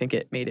marathon. I think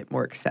it made it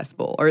more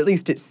accessible, or at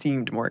least it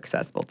seemed more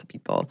accessible to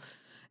people.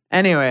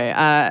 Anyway,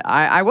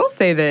 I will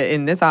say that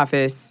in this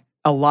office,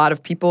 a lot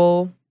of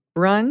people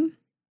run.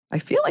 I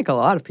feel like a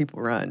lot of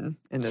people run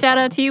in this Shout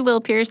out office. to you, Will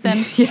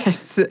Pearson.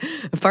 Yes, a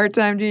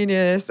part-time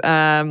genius.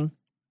 And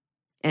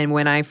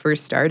when I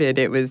first started,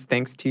 it was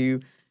thanks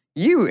to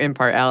you in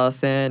part,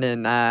 Allison,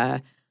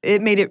 and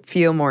it made it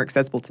feel more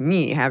accessible to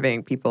me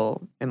having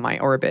people in my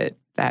orbit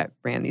that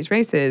ran these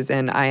races.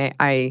 And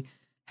I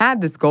had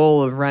this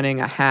goal of running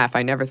a half.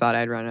 I never thought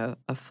I'd run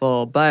a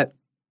full, but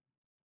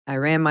I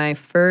ran my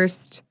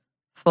first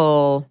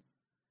full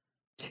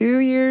 2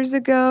 years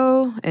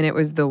ago, and it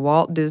was the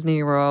Walt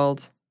Disney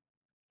World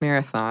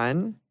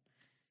Marathon.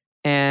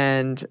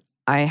 And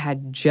I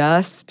had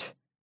just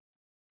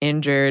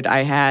injured,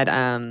 I had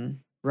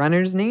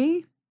runner's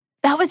knee.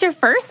 That was your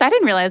first? I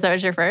didn't realize that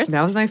was your first.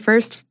 That was my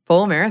first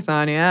full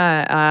marathon,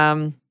 yeah.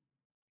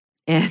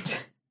 And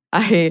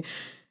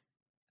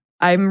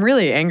I'm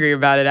really angry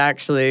about it,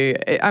 actually.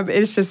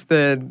 It's just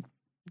the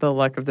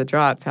luck of the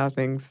draw. It's how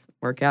things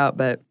work out.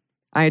 But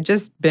I had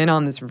just been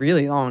on this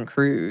really long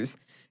cruise,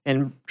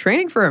 and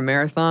training for a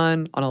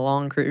marathon on a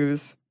long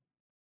cruise,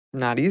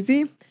 not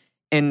easy.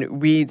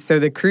 And so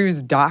the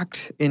cruise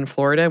docked in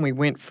Florida, and we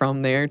went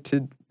from there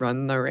to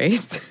run the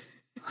race.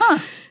 Huh.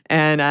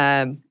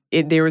 And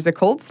there was a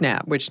cold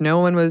snap, which no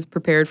one was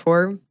prepared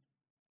for.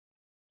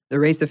 The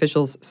race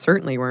officials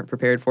certainly weren't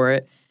prepared for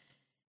it.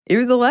 It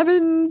was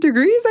 11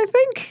 degrees, I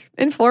think,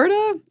 in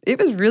Florida. It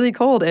was really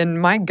cold.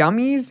 And my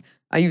gummies,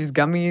 I use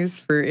gummies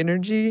for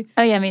energy.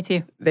 Oh, yeah, me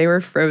too. They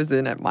were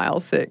frozen at mile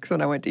 6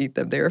 when I went to eat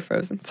them. They were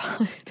frozen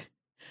solid.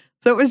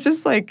 So it was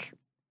just like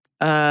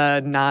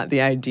not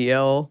the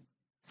ideal.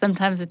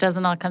 Sometimes it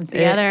doesn't all come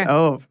together.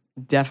 Oh,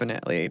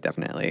 definitely,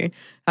 definitely.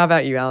 How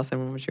about you, Allison?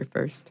 When was your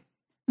first?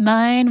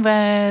 Mine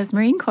was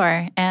Marine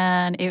Corps,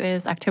 and it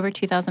was October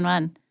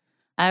 2001.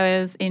 I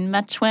was in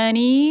my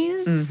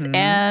 20s,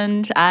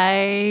 and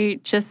I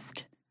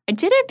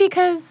did it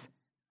because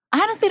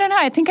I honestly don't know.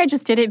 I think I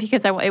just did it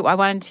because I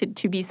wanted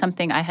to be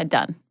something I had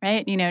done,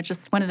 right? You know,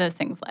 just one of those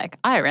things like,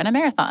 I ran a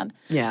marathon.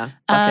 Yeah,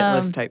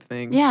 bucket list type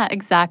thing. Yeah,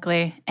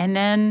 exactly. And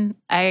then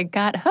I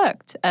got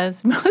hooked,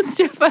 as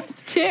most of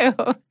us do.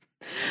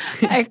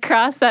 I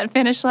crossed that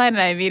finish line,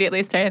 and I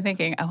immediately started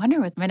thinking, I wonder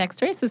what my next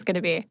race is going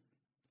to be.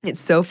 It's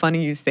so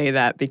funny you say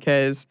that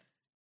because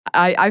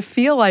I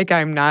feel like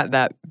I'm not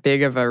that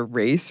big of a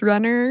race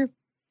runner,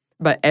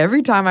 but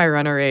every time I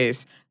run a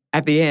race,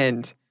 at the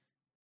end,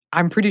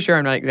 I'm pretty sure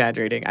I'm not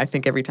exaggerating. I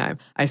think every time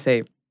I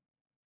say,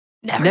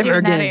 never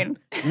again.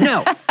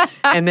 No.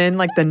 And then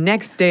like the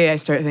next day I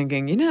start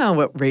thinking, you know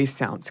what race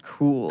sounds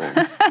cool?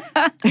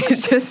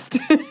 It's just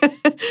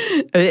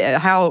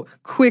how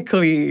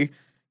quickly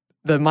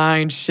the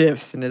mind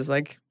shifts and is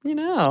like, you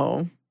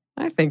know,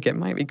 I think it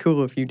might be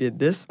cool if you did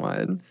this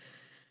one.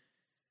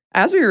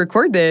 As we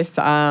record this,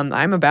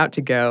 I'm about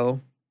to go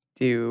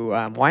do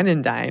Wine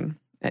and Dine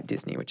at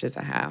Disney, which is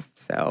a half.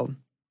 So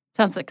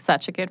sounds like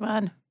such a good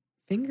one.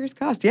 Fingers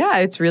crossed. Yeah,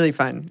 it's really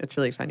fun. It's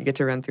really fun. You get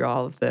to run through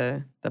all of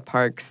the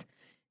parks.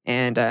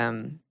 And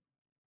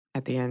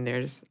at the end,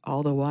 there's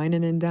all the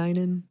whining and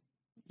dining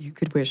you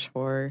could wish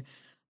for.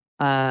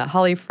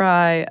 Holly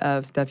Fry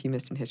of Stuff You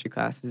Missed in History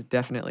Class is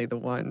definitely the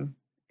one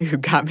who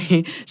got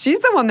me. She's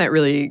the one that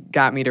really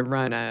got me to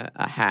run a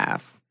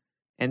half.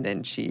 And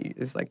then she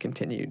is like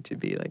continued to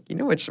be like, you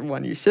know which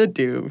one you should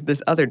do?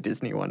 This other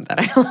Disney one that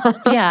I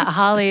love. Yeah,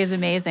 Holly is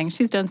amazing.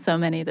 She's done so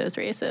many of those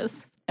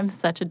races. I'm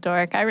such a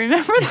dork. I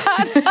remember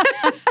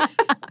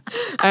that.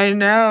 I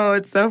know.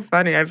 It's so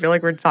funny. I feel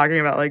like we're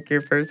talking about like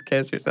your first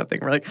kiss or something.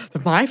 We're like,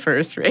 my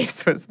first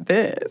race was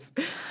this.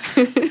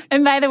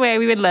 And by the way,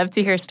 we would love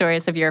to hear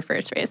stories of your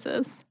first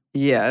races.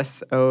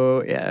 Yes.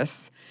 Oh,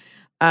 yes.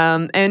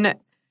 And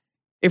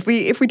if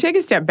we take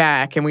a step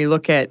back and we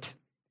look at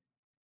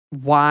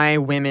why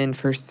women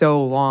for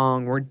so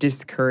long were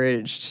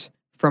discouraged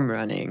from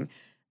running,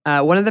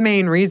 one of the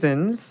main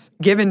reasons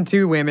given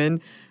to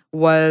women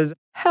was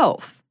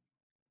health.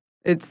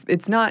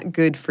 It's not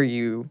good for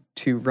you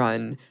to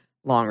run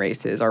long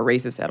races or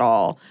races at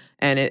all.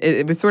 And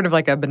it was sort of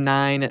like a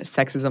benign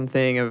sexism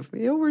thing of,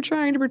 you know, we're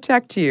trying to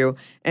protect you.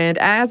 And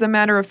as a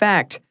matter of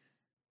fact,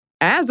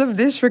 as of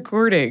this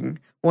recording,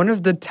 one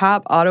of the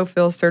top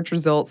autofill search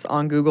results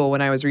on Google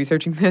when I was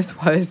researching this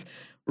was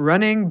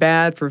running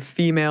bad for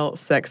female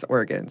sex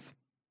organs.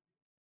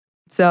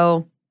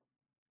 So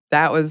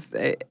that was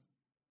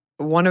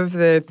one of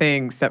the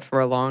things that for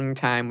a long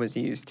time was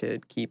used to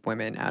keep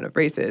women out of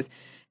races.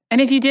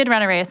 And if you did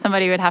run a race,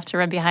 somebody would have to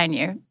run behind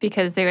you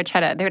because they would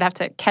have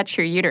to catch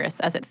your uterus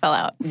as it fell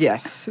out.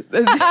 Yes.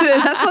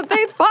 That's what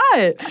they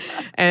thought.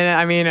 And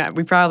I mean,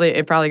 it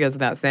probably goes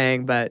without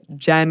saying, but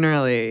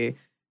generally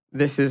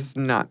this is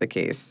not the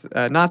case.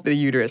 Not the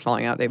uterus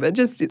falling out thing, but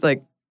just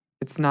like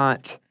it's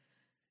not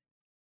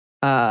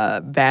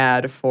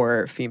bad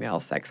for female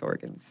sex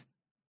organs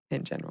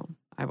in general.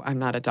 I'm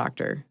not a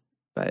doctor,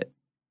 but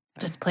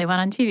just play one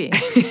on TV.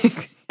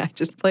 I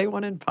just play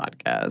one in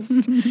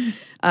podcast.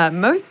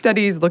 Most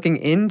studies looking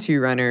into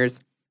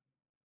runners,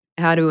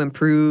 how to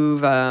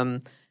improve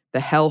the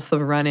health of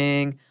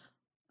running,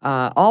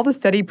 all the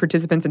study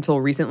participants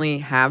until recently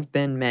have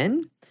been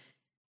men,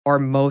 or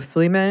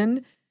mostly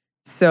men.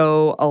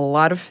 So a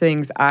lot of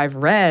things I've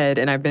read,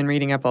 and I've been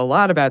reading up a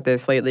lot about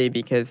this lately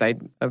because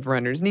of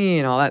runner's knee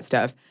and all that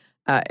stuff,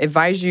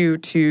 advise you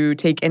to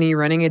take any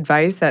running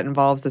advice that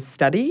involves a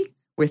study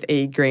with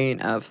a grain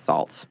of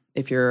salt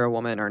if you're a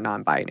woman or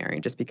non-binary,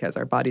 just because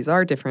our bodies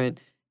are different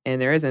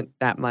and there isn't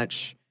that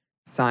much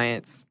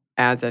science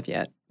as of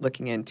yet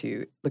looking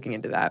into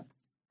that.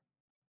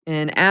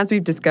 And as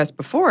we've discussed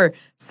before,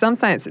 some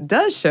science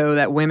does show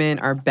that women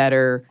are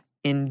better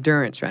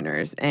endurance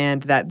runners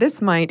and that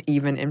this might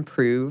even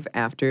improve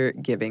after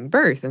giving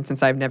birth. And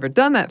since I've never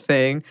done that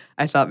thing,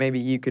 I thought maybe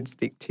you could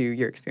speak to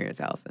your experience,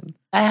 Allison.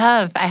 I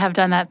have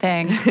done that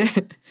thing.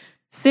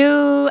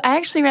 So I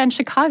actually ran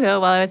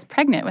Chicago while I was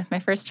pregnant with my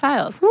first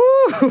child.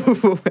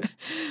 Ooh.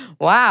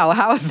 Wow,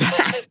 how was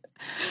that?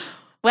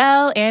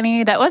 Well,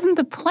 Annie, that wasn't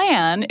the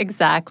plan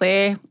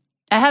exactly.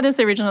 I had this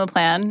original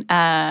plan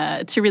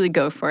to really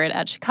go for it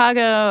at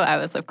Chicago. I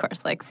was, of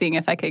course, like seeing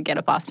if I could get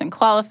a Boston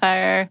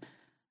qualifier.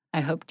 I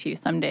hope to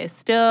someday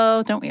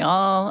still, don't we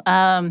all?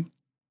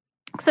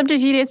 Except a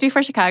few days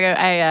before Chicago,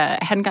 I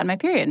hadn't gotten my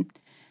period.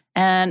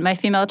 And my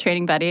female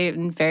training buddy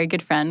and very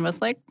good friend was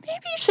like,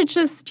 maybe you should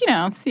just,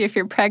 see if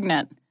you're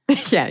pregnant.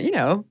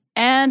 Yeah,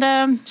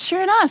 And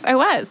sure enough, I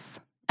was.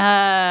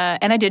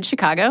 And I did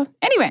Chicago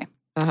anyway.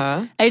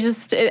 Uh-huh. I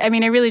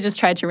really just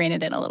tried to rein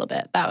it in a little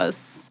bit. That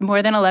was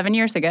more than 11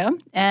 years ago.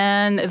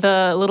 And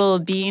the little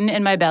bean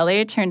in my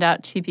belly turned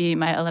out to be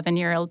my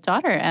 11-year-old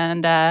daughter.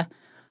 And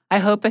I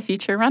hope a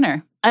future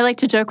runner. I like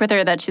to joke with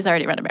her that she's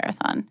already run a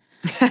marathon.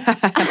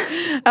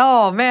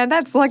 Oh, man,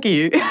 that's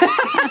lucky.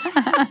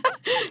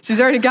 She's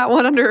already got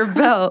one under her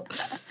belt.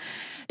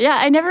 Yeah,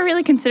 I never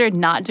really considered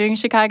not doing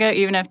Chicago,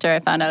 even after I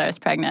found out I was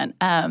pregnant.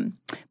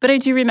 But I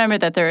do remember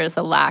that there is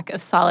a lack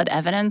of solid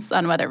evidence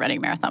on whether running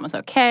a marathon was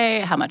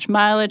okay, how much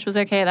mileage was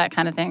okay, that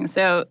kind of thing.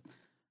 So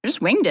I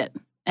just winged it.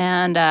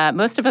 And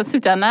most of us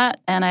have done that.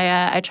 And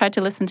I tried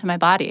to listen to my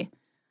body.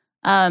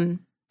 And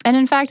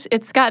in fact,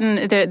 it's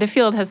gotten, the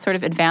field has sort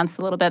of advanced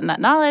a little bit in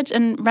that knowledge.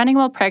 And running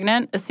while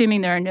pregnant,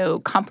 assuming there are no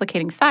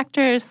complicating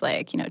factors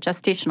like,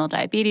 gestational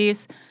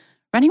diabetes,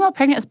 running while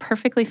pregnant is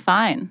perfectly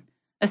fine,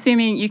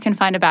 assuming you can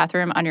find a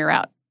bathroom on your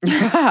route.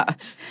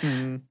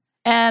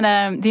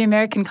 And the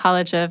American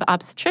College of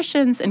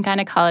Obstetricians and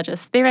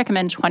Gynecologists, they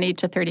recommend 20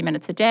 to 30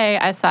 minutes a day.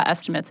 I saw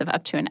estimates of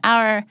up to an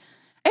hour.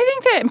 I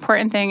think the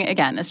important thing,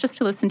 again, is just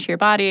to listen to your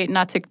body,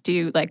 not to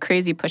do like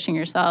crazy pushing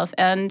yourself,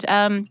 and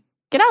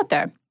get out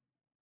there.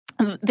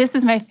 This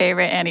is my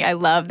favorite, Annie. I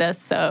love this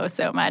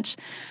so much.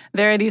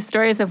 There are these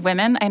stories of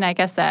women, and I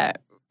guess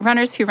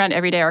runners who run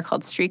every day are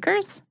called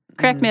streakers.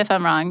 Correct me if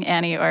I'm wrong,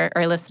 Annie, or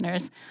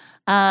listeners.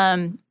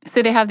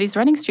 So they have these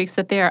running streaks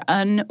that they are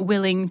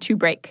unwilling to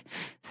break.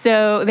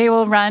 So they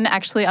will run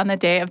actually on the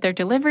day of their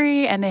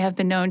delivery, and they have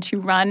been known to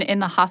run in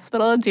the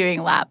hospital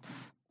doing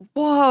laps.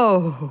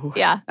 Whoa.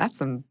 Yeah. That's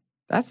some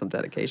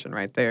dedication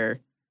right there.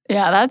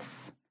 Yeah,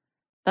 that's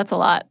a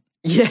lot.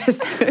 Yes.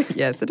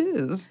 Yes, it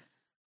is.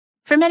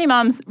 For many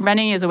moms,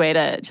 running is a way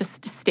to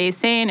just stay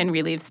sane and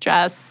relieve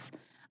stress.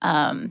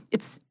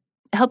 It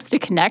helps to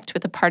connect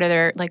with a part of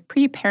their like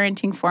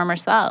pre-parenting former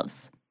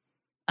selves.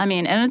 And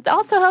it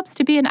also helps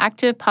to be an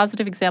active,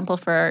 positive example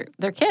for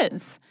their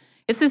kids.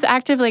 It's this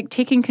active, like,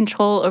 taking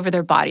control over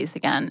their bodies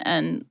again.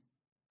 And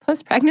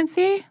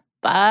post-pregnancy,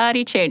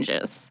 body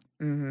changes.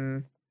 Mm-hmm.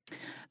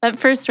 That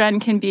first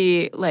run can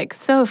be, like,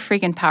 so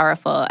freaking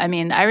powerful.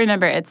 I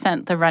remember it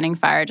sent the running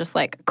fire just,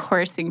 like,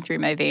 coursing through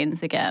my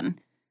veins again.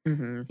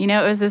 Mm-hmm.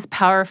 It was this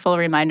powerful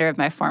reminder of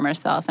my former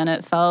self, and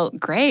it felt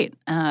great,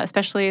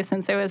 especially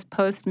since it was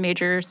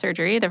post-major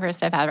surgery, the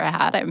first I've ever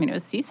had. It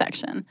was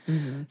C-section.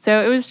 Mm-hmm.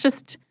 So it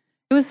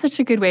was such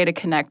a good way to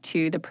connect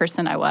to the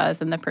person I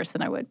was and the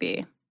person I would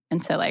be,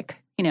 and to, like,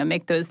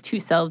 make those two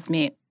selves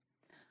meet.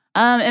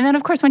 And then,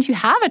 of course, once you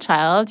have a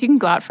child, you can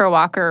go out for a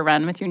walk or a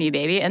run with your new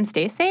baby and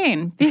stay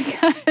sane,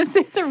 because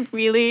it's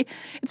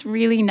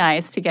really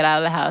nice to get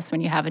out of the house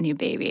when you have a new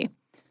baby.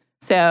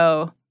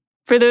 So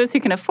for those who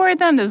can afford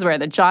them, this is where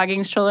the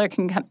jogging stroller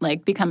can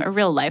become a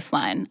real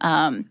lifeline.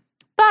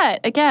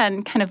 But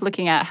again, kind of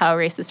looking at how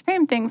races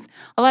frame things,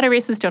 a lot of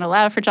races don't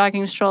allow for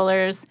jogging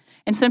strollers.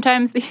 And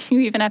sometimes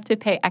you even have to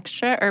pay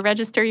extra or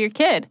register your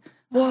kid.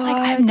 What? I was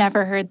like, I've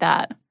never heard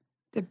that.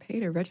 To pay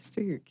to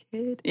register your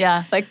kid?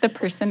 Yeah, like the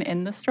person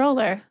in the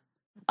stroller.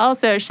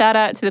 Also, shout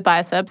out to the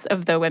biceps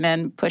of the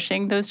women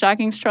pushing those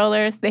jogging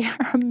strollers. They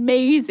are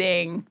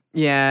amazing.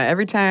 Yeah,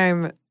 every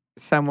time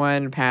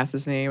someone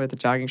passes me with a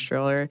jogging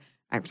stroller,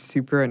 I'm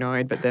super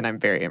annoyed, but then I'm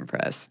very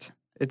impressed.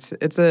 It's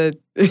a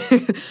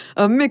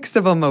a mix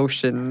of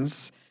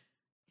emotions.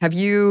 Have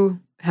you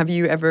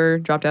ever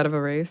dropped out of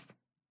a race?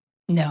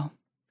 No.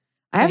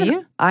 Have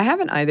you? I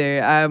haven't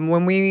either.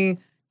 When we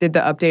did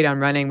the update on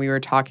running, we were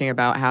talking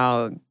about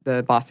how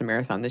the Boston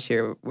Marathon this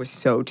year was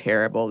so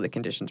terrible. The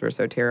conditions were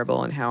so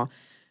terrible, and how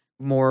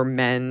more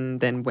men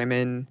than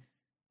women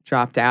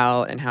dropped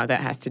out, and how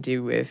that has to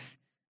do with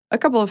a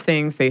couple of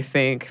things they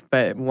think,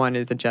 but one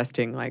is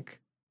adjusting like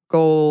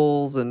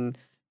goals, and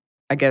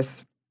I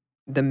guess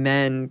the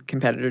men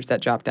competitors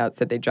that dropped out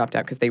said they dropped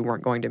out because they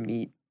weren't going to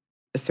meet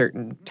a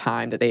certain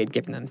time that they had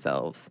given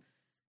themselves.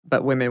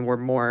 But women were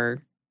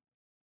more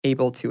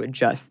able to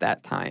adjust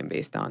that time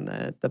based on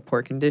the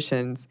poor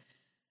conditions.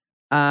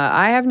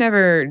 I have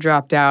never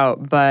dropped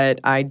out, but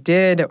I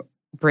did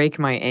break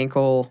my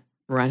ankle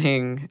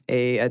running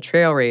a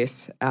trail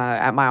race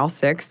at mile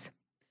 6.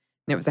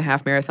 And it was a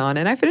half marathon,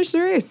 and I finished the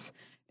race.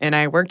 And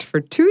I worked for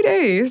 2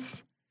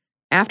 days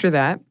after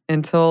that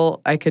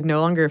until I could no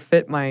longer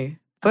fit my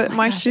foot in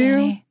my shoe.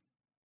 Annie.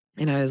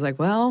 And I was like,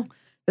 well,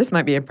 this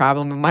might be a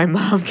problem. And my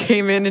mom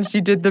came in and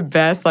she did the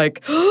best,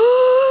 like,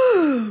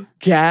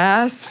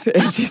 gasp.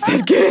 And she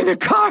said, get in the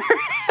car.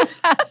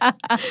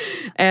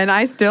 And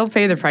I still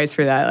pay the price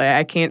for that. Like,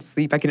 I can't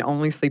sleep. I can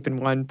only sleep in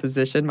one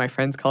position. My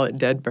friends call it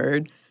dead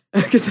bird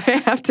because I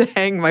have to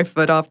hang my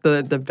foot off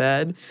the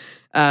bed.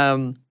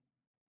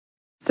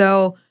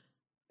 So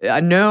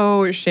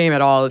no shame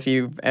at all if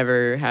you've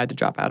ever had to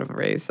drop out of a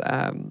race.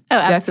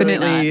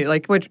 Definitely,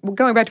 like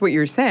going back to what you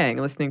were saying,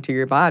 listening to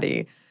your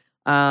body.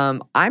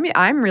 I'm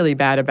really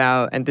bad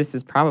about, and this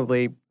is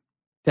probably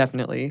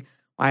definitely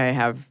why I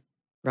have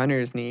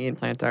runner's knee and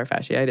plantar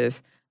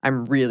fasciitis.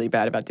 I'm really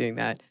bad about doing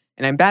that.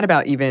 And I'm bad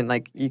about even,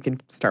 like, you can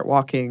start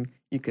walking,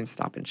 you can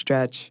stop and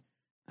stretch.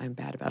 I'm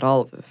bad about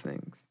all of those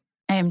things.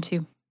 I am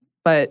too.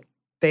 But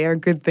they are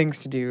good things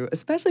to do,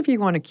 especially if you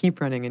want to keep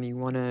running and you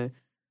want to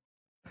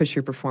push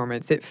your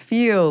performance. It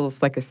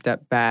feels like a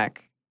step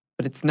back,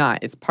 but it's not.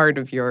 It's part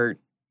of your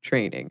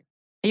training.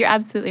 You're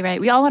absolutely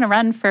right. We all want to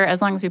run for as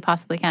long as we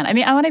possibly can. I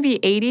mean, I want to be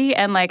 80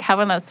 and like have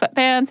one of those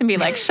sweatpants and be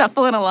like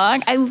shuffling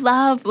along. I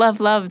love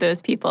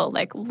those people.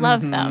 Like,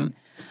 love them.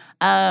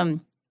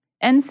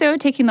 And so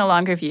taking the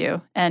longer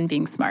view and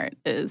being smart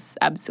is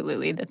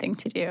absolutely the thing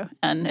to do.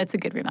 And it's a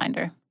good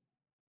reminder.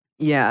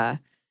 Yeah.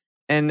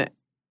 And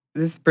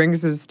this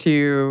brings us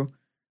to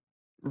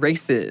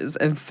races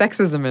and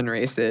sexism in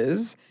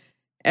races.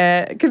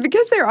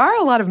 Because there are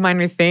a lot of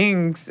minor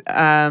things,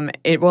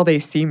 they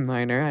seem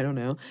minor, I don't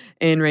know,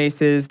 in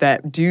races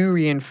that do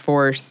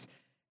reinforce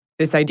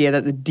this idea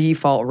that the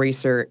default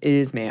racer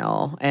is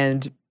male.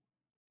 And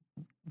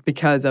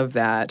because of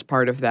that,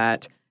 part of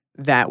that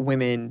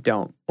women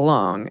don't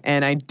belong.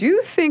 And I do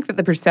think that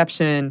the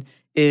perception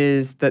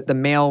is that the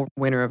male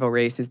winner of a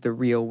race is the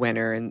real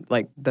winner, and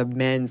like the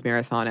men's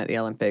marathon at the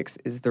Olympics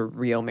is the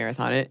real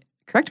marathon.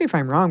 Correct me if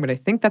I'm wrong, but I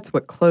think that's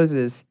what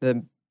closes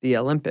the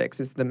Olympics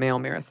is the male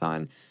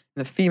marathon.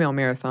 The female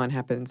marathon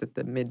happens at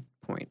the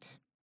midpoint.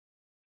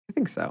 I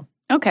think so.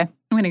 Okay, I'm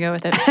going to go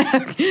with it.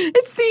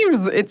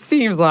 It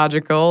seems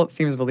logical. It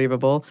seems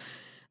believable.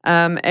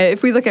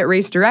 If we look at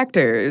race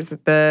directors,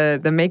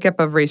 the makeup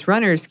of race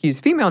runners skews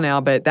female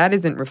now, but that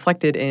isn't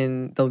reflected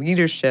in the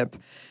leadership.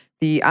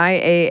 The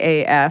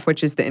IAAF,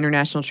 which is the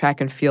International Track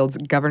and Field's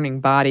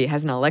governing body,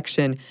 has an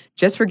election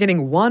just for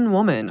getting one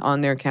woman on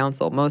their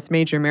council. Most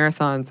major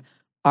marathons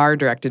are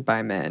directed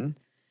by men.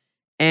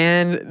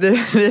 And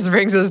this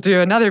brings us to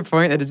another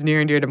point that is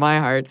near and dear to my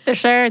heart. The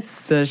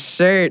shirts. The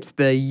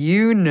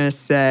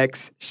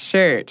unisex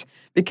shirt.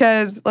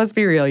 Because, let's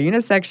be real,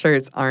 unisex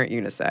shirts aren't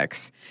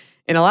unisex.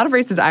 In a lot of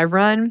races I've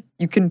run,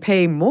 you can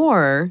pay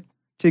more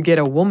to get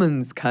a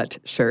woman's cut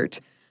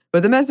shirt.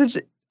 But the message,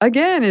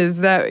 again, is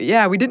that,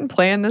 yeah, we didn't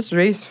plan this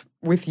race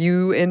with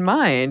you in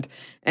mind.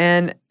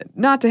 And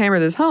not to hammer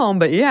this home,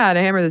 but yeah, to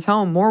hammer this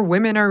home, more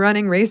women are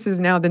running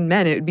races now than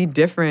men. It would be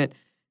different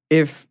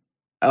if,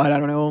 I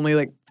don't know, only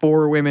like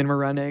 4 women were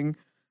running.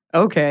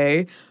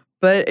 Okay.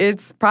 But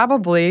it's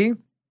probably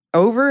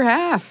over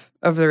half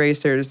of the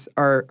racers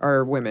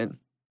are women.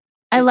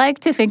 I like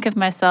to think of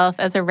myself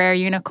as a rare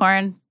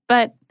unicorn,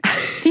 but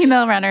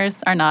female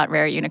runners are not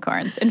rare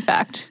unicorns, in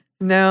fact.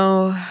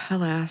 No,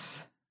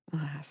 alas.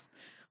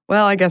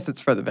 Well, I guess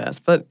it's for the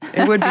best, but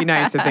it would be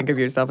nice to think of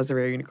yourself as a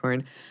rare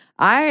unicorn.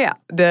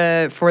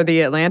 For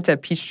the Atlanta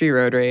Peachtree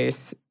Road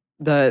race,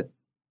 the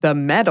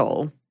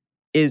medal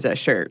is a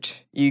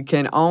shirt. You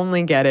can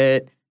only get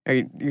it,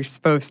 or you're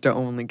supposed to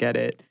only get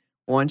it,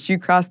 once you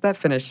cross that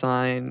finish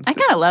line. I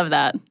kind of love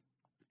that.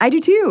 I do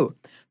too,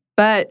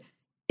 but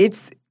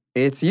it's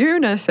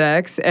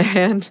unisex,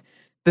 and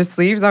the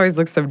sleeves always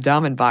look so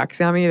dumb and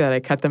boxy on me that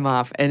I cut them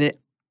off. And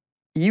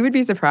you would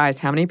be surprised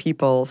how many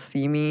people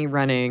see me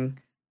running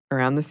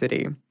around the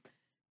city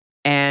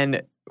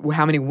and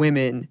how many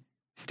women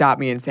stop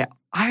me and say,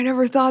 I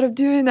never thought of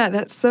doing that.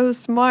 That's so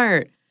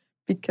smart.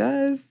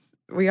 Because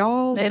they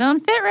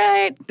don't fit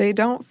right. They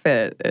don't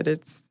fit. And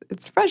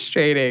it's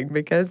frustrating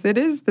because it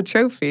is the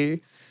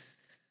trophy.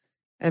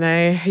 And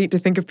I hate to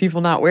think of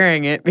people not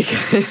wearing it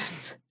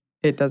because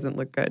it doesn't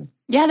look good.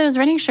 Yeah, those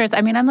running shirts.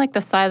 I mean, I'm like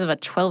the size of a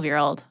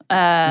 12-year-old.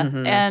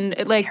 And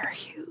they're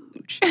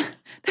huge.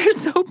 They're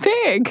so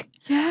big.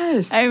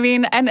 Yes. I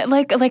mean, and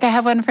like I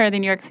have one for the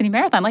New York City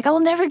Marathon. Like, I will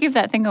never give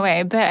that thing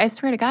away, but I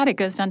swear to God, it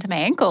goes down to my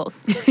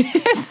ankles.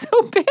 It's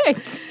so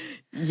big.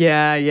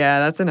 Yeah,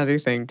 that's another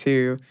thing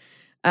too.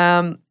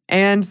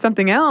 And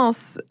something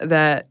else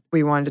that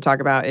we wanted to talk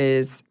about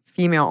is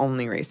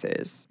female-only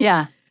races.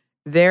 Yeah.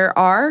 There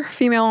are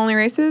female-only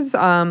races.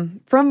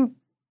 From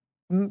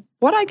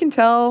what I can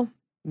tell,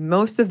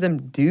 most of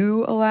them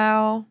do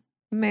allow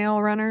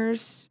male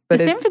runners. But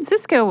there's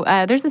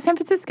a San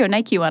Francisco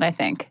Nike one, I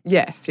think.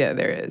 Yes, yeah,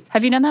 there is.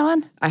 Have you done that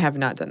one? I have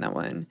not done that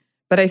one.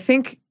 But I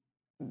think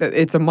that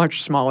it's a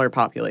much smaller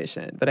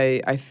population. But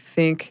I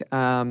think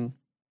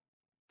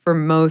for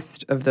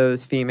most of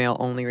those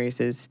female-only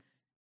races,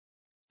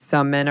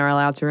 some men are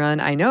allowed to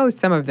run. I know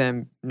some of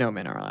them, no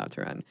men are allowed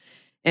to run.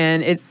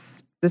 And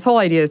this whole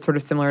idea is sort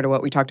of similar to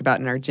what we talked about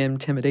in our gym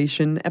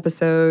intimidation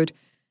episode.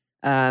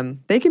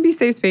 They can be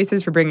safe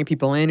spaces for bringing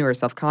people in who are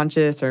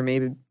self-conscious or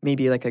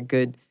maybe like a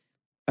good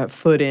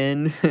foot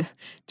in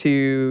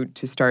to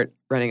start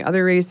running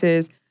other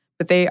races.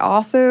 But they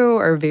also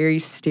are very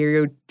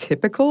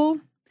stereotypical.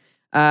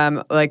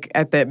 Like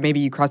maybe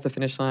you cross the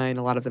finish line,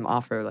 a lot of them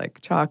offer like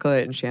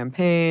chocolate and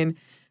champagne.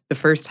 The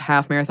first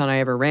half marathon I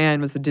ever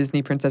ran was the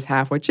Disney Princess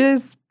Half, which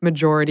is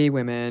majority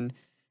women.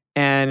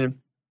 And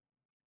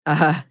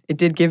it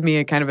did give me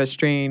a kind of a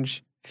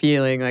strange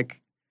feeling.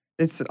 Like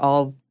it's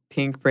all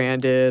pink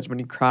branded. When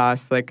you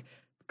cross, like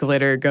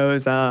glitter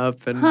goes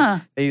up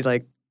and they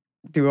like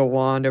do a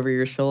wand over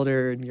your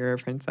shoulder and you're a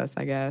princess,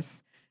 I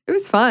guess. It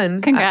was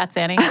fun. Congrats,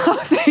 Annie.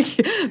 Thank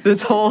you.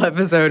 This whole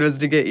episode was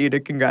to get you to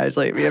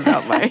congratulate me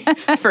about my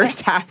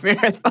first half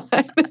marathon.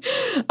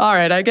 All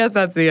right, I guess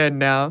that's the end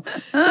now.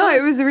 No,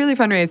 it was a really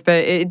fun race,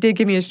 but it did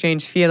give me a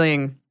strange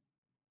feeling.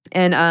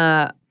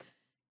 And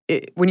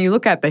when you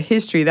look at the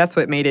history, that's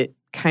what made it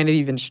kind of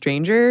even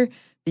stranger,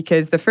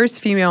 because the first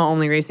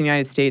female-only race in the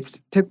United States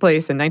took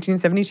place in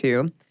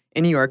 1972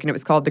 in New York, and it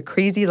was called the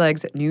Crazy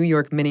Legs New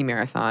York Mini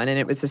Marathon, and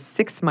it was a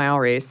 6-mile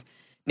race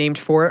named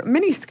for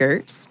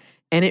miniskirts.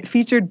 And it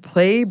featured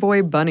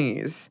Playboy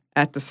bunnies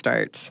at the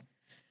start.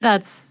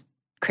 That's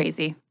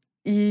crazy.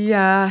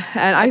 Yeah.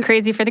 And I'm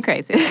crazy for the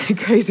crazy.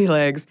 Crazy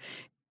Legs.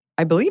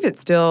 I believe it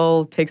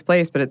still takes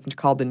place, but it's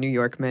called the New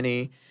York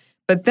Mini.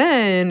 But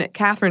then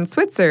Catherine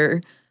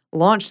Switzer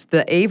launched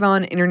the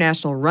Avon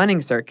International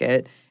Running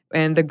Circuit,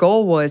 and the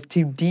goal was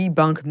to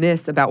debunk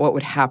myths about what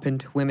would happen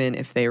to women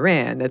if they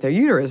ran, that their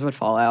uterus would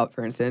fall out,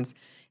 for instance,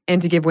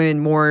 and to give women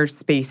more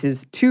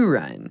spaces to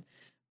run.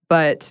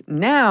 But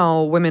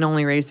now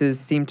women-only races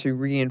seem to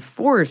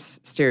reinforce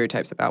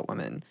stereotypes about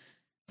women.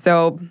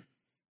 So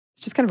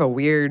it's just kind of a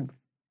weird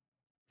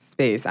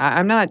space.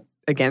 I'm not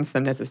against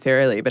them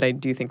necessarily, but I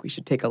do think we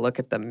should take a look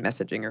at the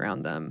messaging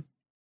around them.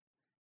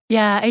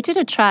 Yeah, I did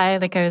a try,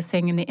 like I was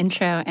saying in the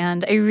intro,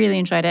 and I really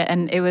enjoyed it.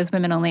 And it was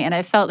women only. And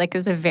I felt like it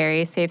was a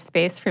very safe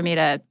space for me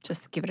to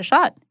just give it a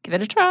shot, give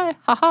it a try.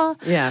 Ha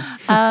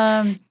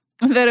Yeah.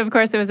 But of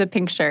course, it was a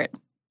pink shirt.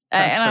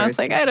 And I was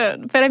like, I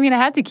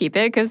had to keep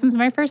it because it was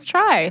my first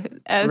try. So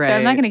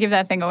I'm not going to give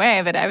that thing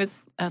away. But I was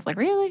like,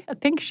 really? A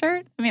pink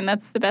shirt? I mean,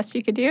 that's the best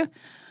you could do.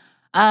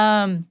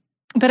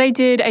 But I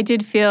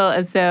did feel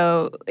as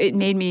though it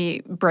made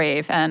me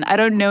brave. And I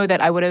don't know that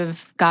I would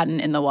have gotten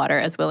in the water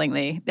as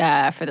willingly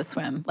for the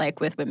swim, like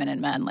with women and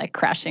men, like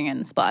crashing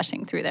and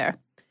splashing through there.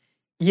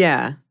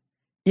 Yeah.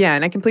 Yeah,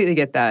 and I completely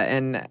get that.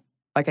 And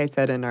like I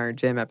said in our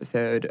gym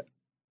episode,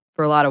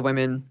 for a lot of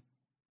women,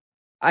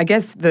 I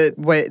guess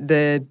what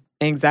the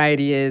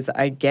anxiety is,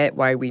 I get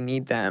why we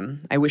need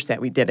them. I wish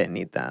that we didn't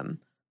need them,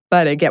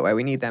 but I get why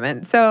we need them.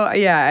 And so,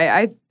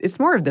 yeah, it's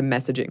more of the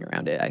messaging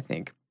around it, I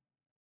think.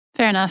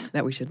 Fair enough.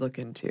 That we should look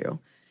into.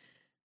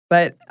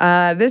 But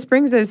this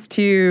brings us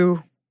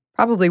to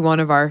probably one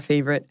of our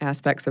favorite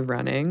aspects of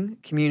running,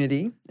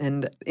 community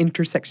and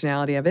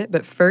intersectionality of it.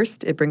 But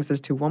first, it brings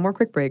us to one more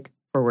quick break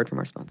for a word from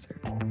our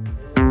sponsor.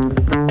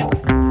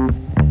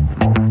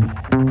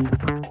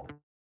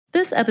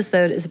 This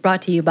episode is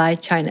brought to you by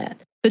Chinet.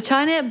 The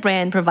Chinet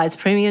brand provides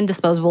premium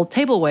disposable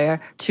tableware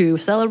to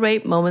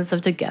celebrate moments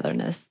of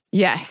togetherness.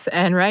 Yes,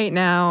 and right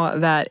now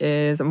that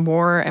is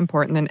more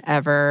important than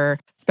ever,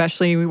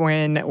 especially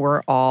when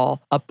we're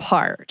all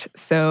apart.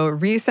 So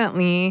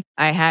recently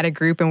I had a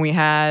group and we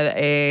had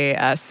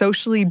a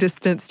socially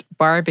distanced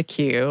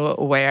barbecue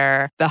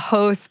where the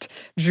host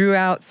drew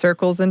out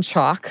circles and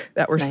chalk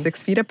that were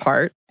 6 feet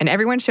apart. And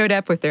everyone showed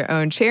up with their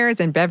own chairs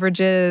and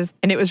beverages.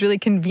 And it was really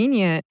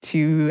convenient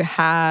to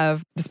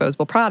have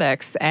disposable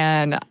products.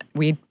 And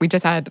we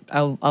just had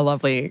a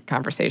lovely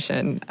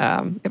conversation.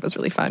 It was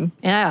really fun.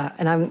 Yeah,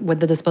 and I'm with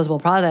the disposable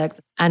products.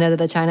 I know that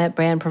the Chinet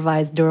brand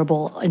provides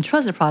durable and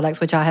trusted products,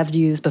 which I have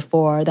used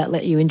before, that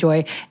let you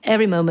enjoy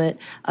every moment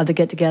of the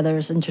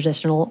get-togethers and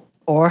traditional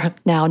or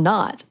now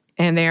not.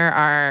 And there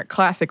are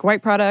classic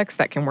white products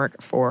that can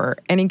work for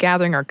any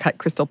gathering, or cut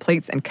crystal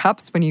plates and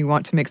cups when you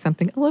want to make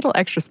something a little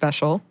extra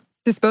special.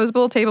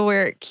 Disposable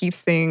tableware keeps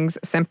things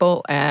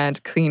simple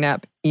and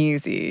cleanup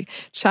easy.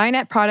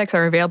 Chinet products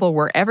are available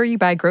wherever you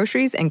buy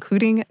groceries,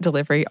 including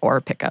delivery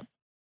or pickup.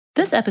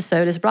 This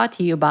episode is brought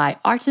to you by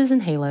Arches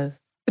and Halos.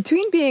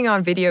 Between being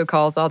on video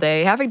calls all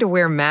day, having to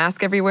wear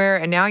masks everywhere,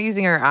 and now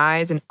using our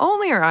eyes and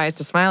only our eyes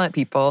to smile at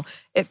people,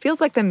 it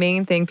feels like the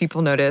main thing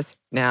people notice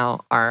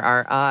now are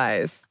our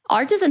eyes.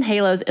 Arches and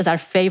Halos is our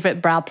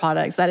favorite brow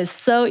products that is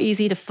so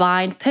easy to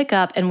find, pick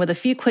up, and with a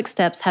few quick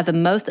steps have the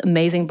most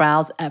amazing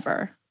brows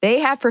ever. They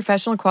have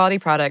professional quality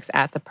products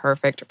at the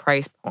perfect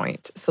price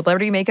point.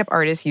 Celebrity makeup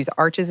artists use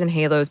Arches and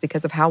Halos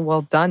because of how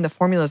well done the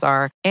formulas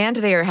are, and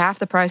they are half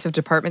the price of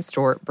department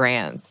store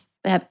brands.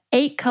 They have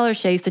 8 color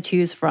shades to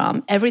choose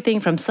from, everything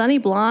from sunny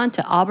blonde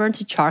to auburn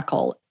to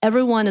charcoal.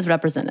 Everyone is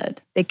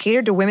represented. They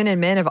cater to women and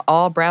men of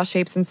all brow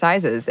shapes and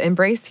sizes.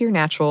 Embrace your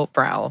natural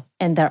brow.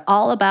 And they're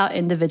all about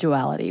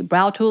individuality.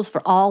 Brow tools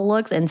for all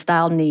looks and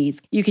style needs.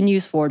 You can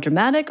use for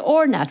dramatic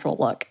or natural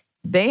look.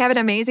 They have an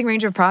amazing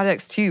range of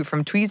products too,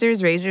 from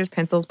tweezers, razors,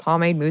 pencils,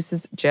 pomade,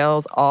 mousses,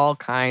 gels, all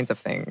kinds of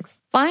things.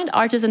 Find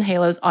Arches and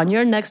Halos on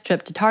your next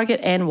trip to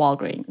Target and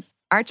Walgreens.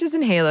 Arches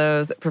and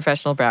Halos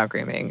Professional Brow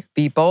Grooming.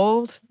 Be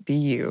bold, be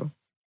you.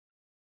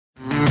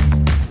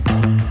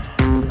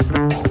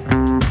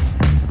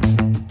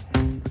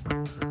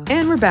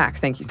 And we're back.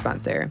 Thank you,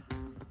 sponsor.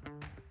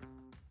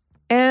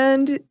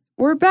 And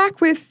we're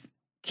back with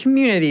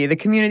community, the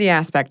community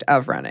aspect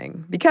of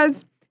running.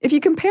 Because if you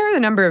compare the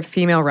number of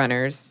female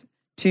runners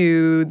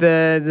to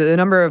the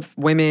number of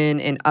women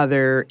in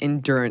other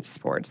endurance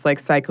sports like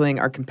cycling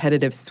or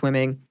competitive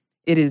swimming,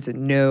 it is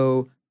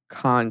no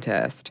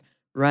contest.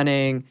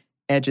 Running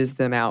edges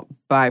them out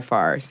by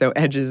far. So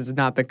edges is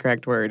not the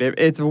correct word.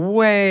 There's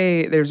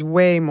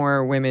way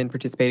more women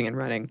participating in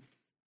running.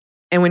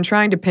 And when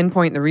trying to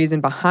pinpoint the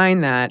reason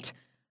behind that,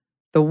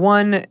 the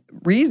one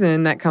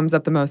reason that comes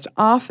up the most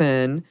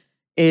often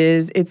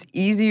is it's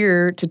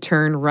easier to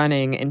turn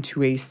running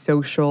into a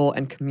social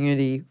and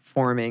community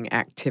forming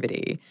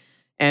activity.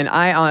 And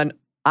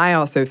I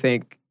also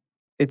think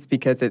it's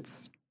because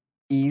it's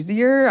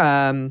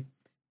easier,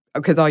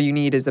 because all you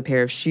need is a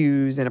pair of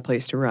shoes and a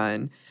place to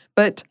run.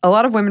 But a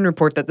lot of women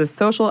report that the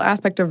social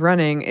aspect of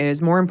running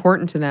is more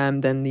important to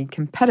them than the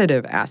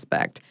competitive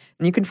aspect.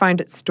 And you can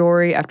find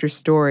story after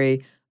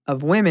story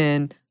of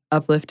women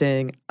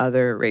uplifting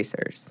other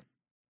racers?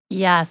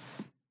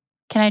 Yes.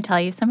 Can I tell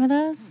you some of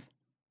those?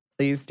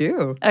 Please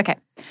do. Okay.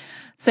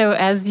 So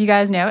as you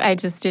guys know, I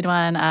just did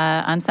one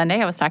on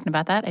Sunday. I was talking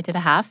about that. I did a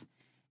half.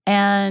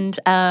 And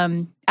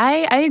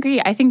I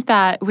agree. I think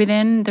that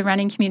within the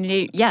running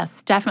community,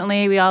 yes,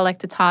 definitely we all like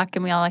to talk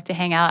and we all like to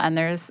hang out. And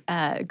there's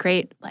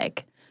great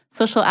like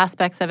social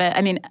aspects of it.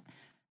 I mean,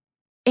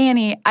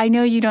 Annie, I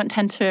know you don't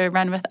tend to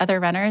run with other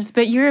runners,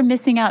 but you're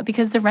missing out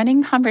because the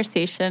running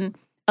conversation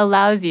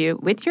allows you,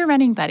 with your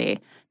running buddy,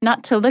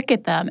 not to look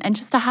at them and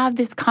just to have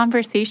this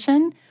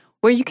conversation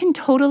where you can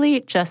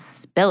totally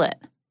just spill it.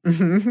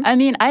 I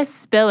mean, I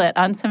spill it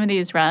on some of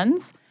these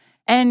runs.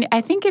 And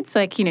I think it's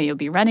like, you'll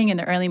be running in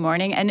the early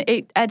morning and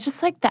it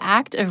just like the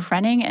act of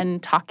running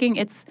and talking,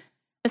 it's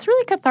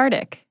really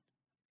cathartic.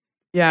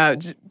 Yeah,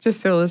 just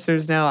so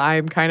listeners know,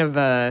 I'm kind of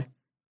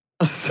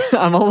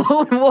I'm a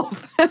lone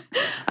wolf.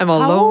 I'm a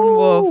lone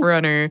wolf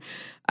runner.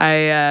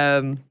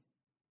 I'm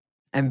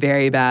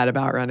very bad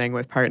about running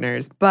with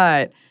partners.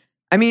 But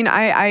I mean,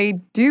 I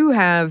do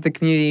have the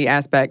community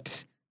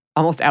aspect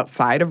almost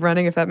outside of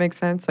running, if that makes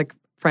sense. Like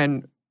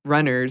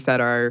runners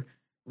that are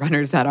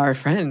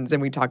friends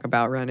and we talk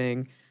about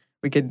running.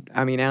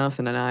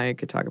 Allison and I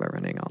could talk about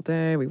running all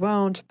day. We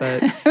won't,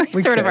 but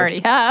we sort of already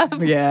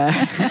have.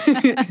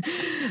 Yeah.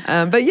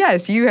 But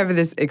yes, you have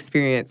this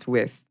experience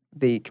with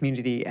the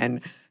community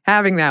and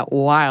having that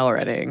while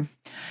running.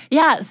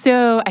 Yeah,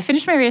 so I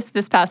finished my race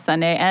this past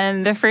Sunday,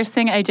 and the first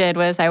thing I did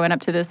was I went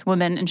up to this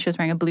woman, and she was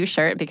wearing a blue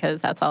shirt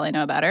because that's all I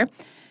know about her.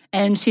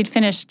 And she'd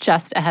finished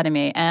just ahead of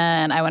me.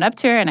 And I went up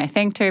to her and I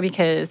thanked her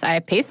because I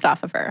paced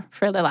off of her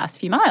for the last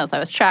few miles. I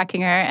was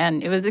tracking her,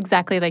 and it was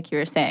exactly like you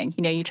were saying.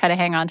 You try to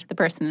hang on to the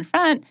person in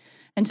front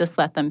and just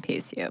let them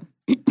pace you.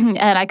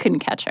 And I couldn't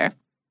catch her.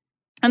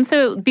 And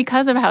so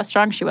because of how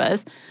strong she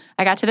was,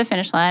 I got to the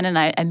finish line and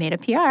I made a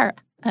PR.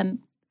 And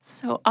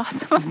so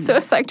awesome. I'm so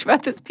psyched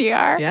about this PR.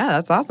 Yeah,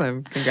 that's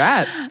awesome.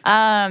 Congrats.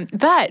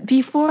 But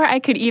before I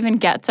could even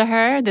get to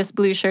her, this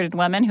blue-shirted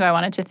woman who I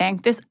wanted to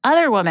thank, this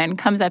other woman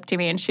comes up to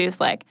me and she's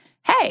like,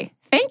 "Hey,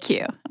 thank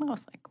you." And I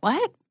was like,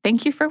 "What?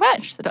 Thank you for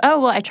what?" She said,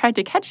 "Oh, well, I tried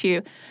to catch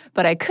you,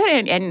 but I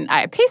couldn't, and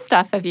I paced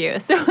off of you."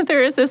 So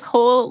there was this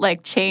whole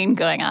like chain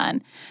going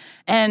on.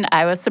 And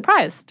I was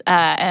surprised.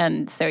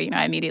 And so,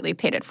 I immediately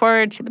paid it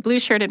forward to the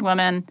blue-shirted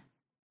woman.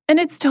 And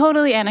it's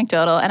totally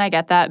anecdotal, and I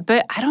get that,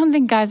 but I don't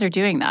think guys are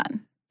doing that.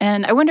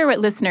 And I wonder what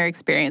listener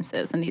experience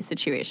is in these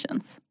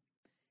situations.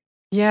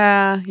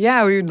 Yeah,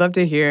 we would love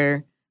to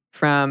hear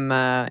from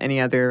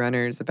any other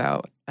runners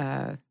about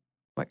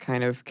what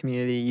kind of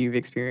community you've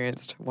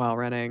experienced while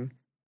running.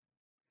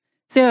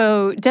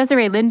 So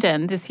Desiree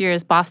Linden, this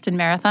year's Boston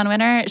Marathon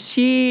winner,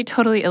 she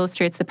totally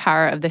illustrates the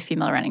power of the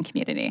female running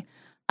community.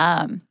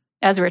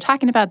 As we were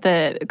talking about,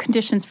 the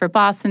conditions for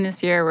Boston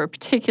this year were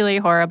particularly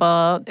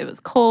horrible. It was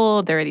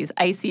cold. There were these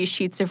icy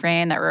sheets of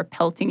rain that were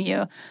pelting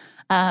you.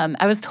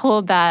 I was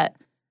told that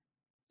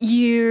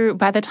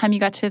by the time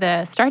you got to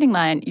the starting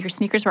line, your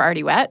sneakers were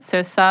already wet.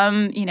 So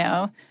some,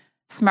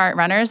 smart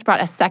runners brought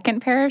a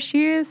second pair of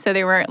shoes. So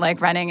they weren't like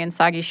running in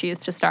soggy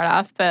shoes to start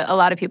off, but a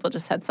lot of people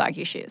just had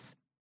soggy shoes.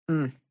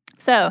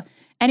 So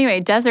anyway,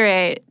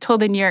 Desiree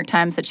told the New York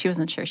Times that she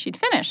wasn't sure she'd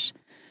finish.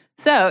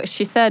 So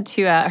she said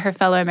to her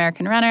fellow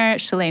American runner,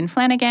 Shalane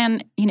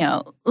Flanagan,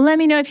 let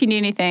me know if you need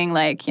anything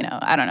like,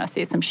 I don't know,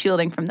 say some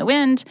shielding from the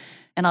wind,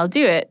 and I'll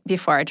do it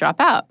before I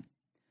drop out.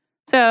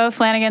 So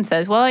Flanagan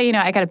says, well,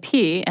 I got to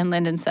pee. And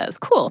Linden says,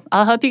 cool,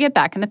 I'll help you get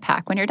back in the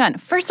pack when you're done.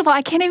 First of all,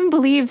 I can't even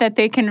believe that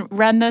they can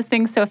run those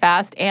things so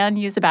fast and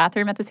use the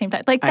bathroom at the same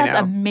time. Like, that's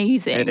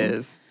amazing. It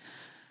is.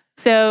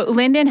 So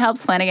Linden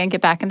helps Flanagan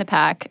get back in the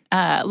pack.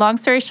 Long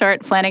story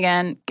short,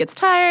 Flanagan gets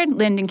tired.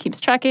 Linden keeps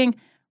trucking.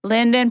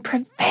 Linden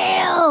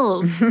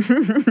prevails.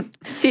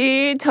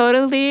 She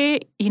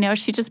totally,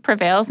 she just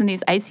prevails in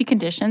these icy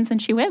conditions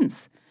and she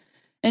wins.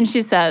 And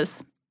she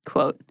says,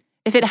 quote,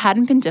 "If it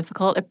hadn't been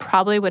difficult, it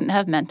probably wouldn't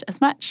have meant as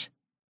much."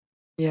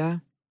 Yeah.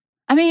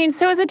 I mean,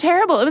 so it was a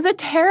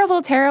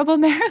terrible, terrible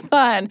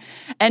marathon.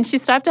 And she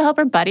stopped to help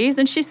her buddies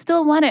and she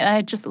still won it. And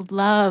I just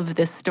love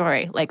this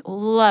story, like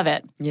love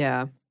it.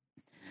 Yeah.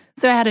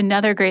 So I had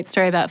another great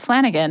story about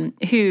Flanagan,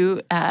 who,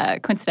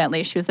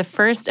 coincidentally, she was the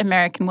first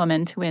American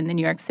woman to win the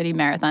New York City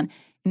Marathon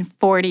in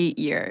 40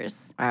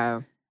 years.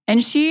 Wow.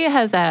 And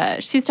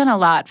she's done a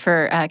lot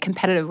for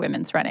competitive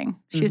women's running.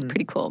 She's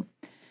pretty cool.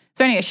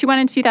 So anyway, she won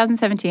in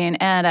 2017,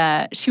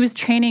 and she was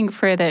training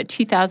for the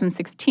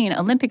 2016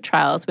 Olympic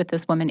trials with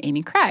this woman,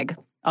 Amy Craig,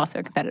 also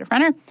a competitive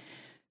runner.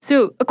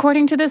 So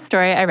according to this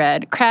story I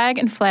read, Craig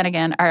and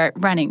Flanagan are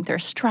running. They're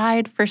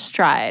stride for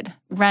stride,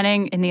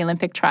 running in the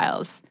Olympic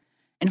trials.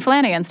 And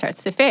Flanagan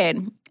starts to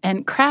fade.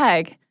 And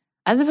Craig,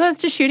 as opposed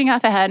to shooting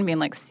off ahead and being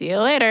like, see you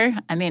later.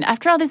 I mean,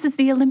 after all, this is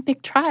the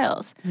Olympic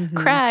trials.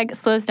 Craig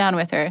slows down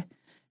with her.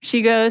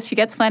 She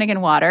gets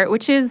Flanagan water,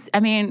 which is,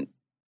 I mean,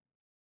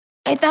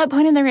 at that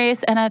point in the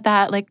race and at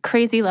that like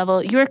crazy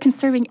level, you are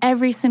conserving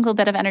every single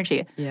bit of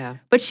energy. Yeah.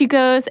 But she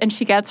goes and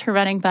she gets her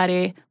running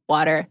buddy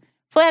water.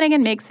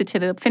 Flanagan makes it to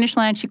the finish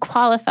line. She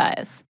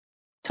qualifies.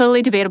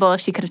 Totally debatable if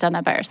she could have done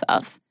that by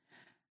herself.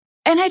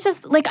 And I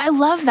just, like, I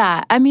love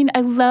that. I mean,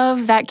 I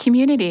love that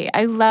community.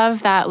 I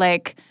love that,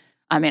 like,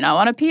 I mean, I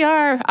want a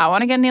PR. I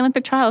want to get in the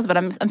Olympic trials, but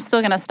I'm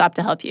still going to stop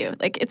to help you.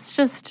 Like, it's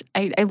just,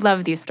 I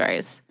love these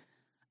stories.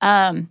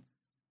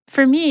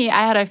 For me,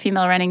 I had a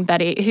female running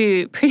buddy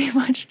who pretty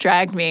much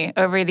dragged me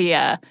over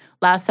the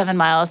last 7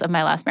 miles of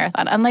my last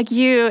marathon. Unlike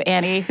you,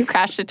 Annie, who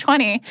crashed at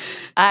 20,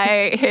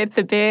 I hit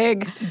the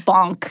big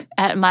bonk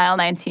at mile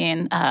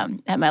 19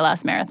 at my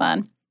last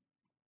marathon.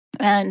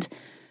 And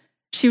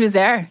she was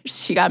there.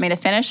 She got me to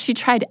finish. She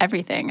tried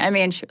everything. I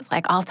mean, she was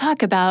like, I'll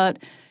talk about,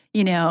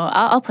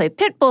 I'll play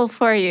pitbull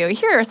for you.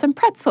 Here are some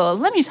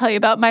pretzels. Let me tell you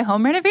about my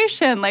home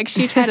renovation. Like,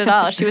 she tried it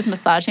all. She was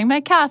massaging my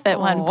calf at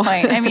one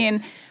point. I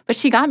mean, but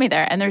she got me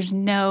there. And there's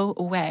no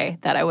way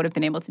that I would have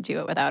been able to do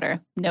it without her.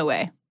 No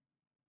way.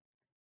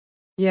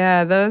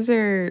 Yeah,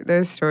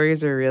 those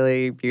stories are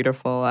really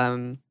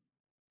beautiful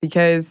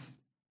because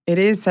it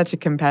is such a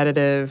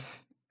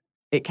competitive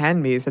it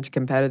can be such a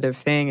competitive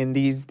thing, and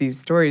these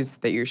stories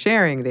that you're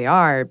sharing, they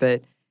are,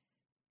 but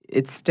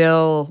it's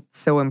still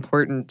so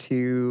important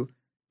to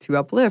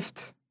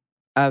uplift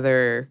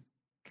other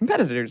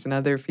competitors and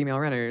other female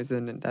runners,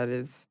 and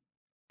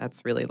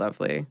that's really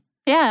lovely.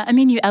 Yeah, I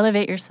mean, you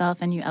elevate yourself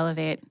and you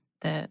elevate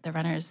the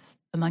runners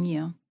among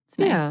you. It's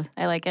nice. Yeah.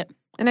 I like it.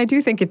 And I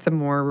do think it's a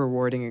more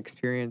rewarding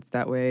experience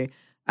that way.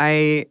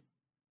 I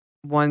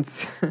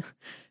once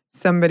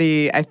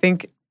somebody, I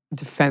think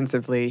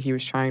defensively, he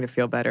was trying to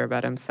feel better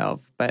about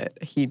himself, but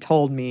he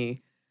told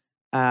me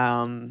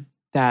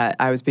that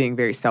I was being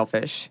very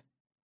selfish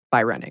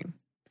by running.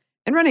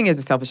 And running is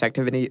a selfish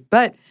activity,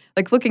 but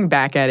like looking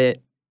back at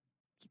it,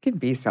 you can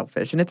be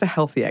selfish and it's a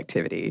healthy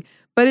activity.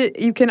 But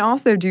you can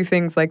also do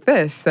things like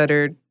this that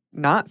are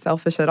not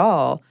selfish at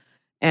all.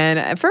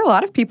 And for a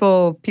lot of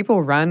people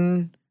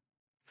run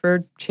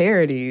for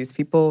charities.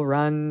 People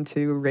run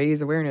to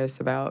raise awareness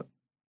about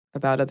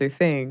other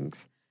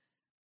things.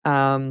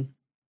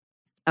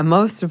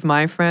 Most of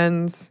my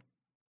friends,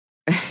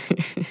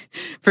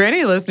 for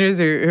any listeners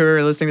who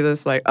are listening to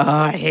this, like, oh,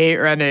 I hate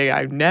running,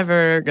 I'm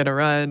never gonna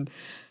run.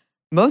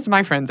 Most of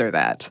my friends are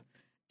that.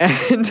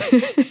 And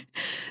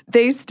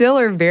they still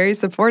are very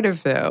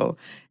supportive though.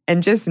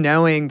 And just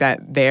knowing that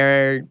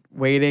they're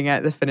waiting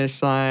at the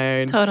finish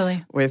line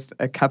Totally. with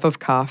a cup of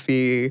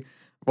coffee,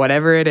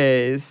 whatever it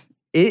is,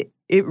 it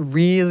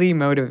really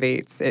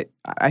motivates it.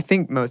 I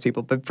think most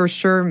people, but for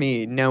sure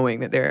me, knowing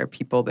that there are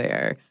people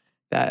there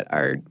that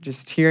are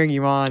just cheering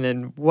you on,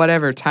 and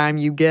whatever time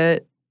you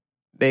get,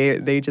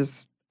 they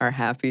just are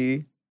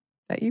happy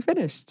that you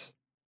finished.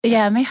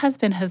 Yeah, my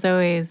husband has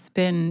always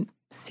been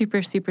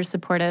super, super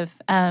supportive.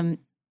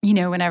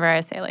 Whenever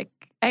I say, like,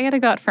 I got to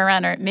go out for a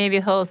run, or maybe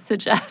he'll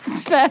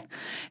suggest that,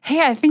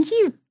 hey, I think do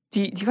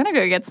you want to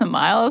go get some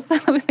miles?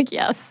 I'm like,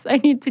 yes, I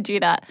need to do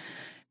that.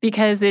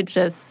 Because it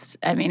just,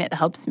 it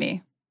helps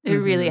me. It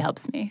really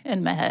helps me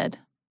in my head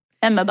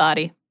and my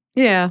body.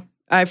 Yeah.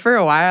 For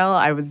a while,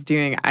 I was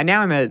doing,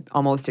 now I'm an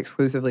almost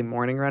exclusively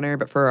morning runner,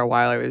 but for a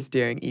while I was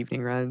doing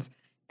evening runs.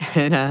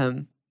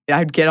 And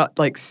I'd get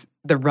like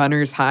the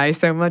runner's high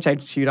so much,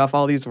 I'd shoot off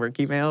all these work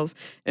emails.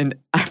 And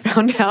I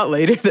found out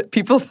later that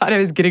people thought I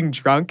was getting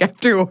drunk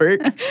after work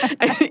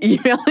and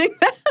emailing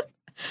them.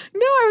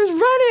 No, I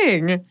was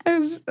running. I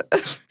was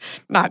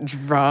not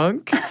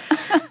drunk.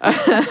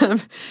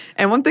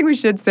 And one thing we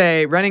should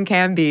say, running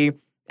can be,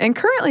 and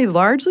currently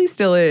largely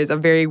still is, a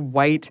very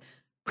white,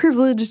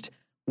 privileged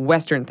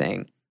Western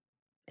thing.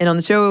 And on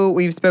the show,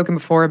 we've spoken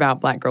before about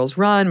Black Girls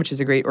Run, which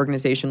is a great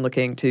organization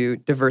looking to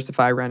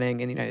diversify running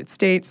in the United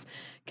States.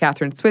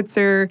 Catherine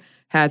Switzer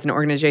has an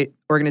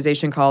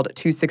organization called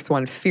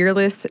 261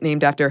 Fearless,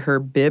 named after her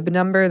bib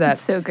number. That's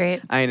so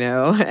great. I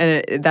know.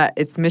 And that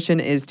its mission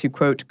is to,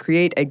 quote,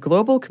 create a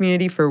global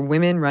community for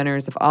women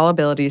runners of all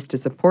abilities to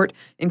support,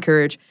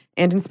 encourage,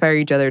 and inspire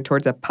each other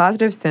towards a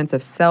positive sense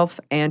of self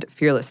and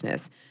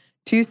fearlessness.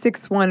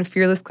 261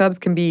 Fearless Clubs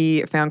can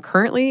be found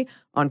currently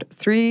on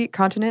 3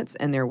 continents,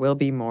 and there will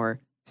be more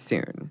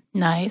soon.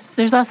 Nice.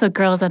 There's also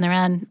Girls on the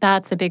Run.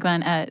 That's a big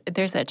one.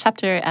 There's a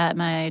chapter at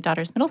my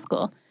daughter's middle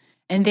school,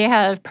 and they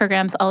have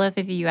programs all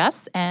over the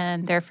U.S.,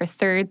 and they're for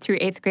 3rd through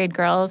 8th grade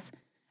girls,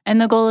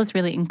 and the goal is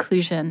really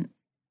inclusion.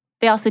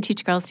 They also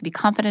teach girls to be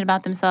confident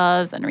about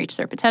themselves and reach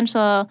their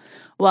potential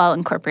while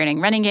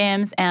incorporating running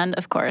games and,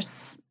 of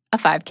course, a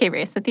 5K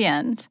race at the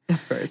end.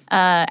 Of course.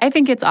 I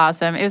think it's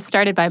awesome. It was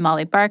started by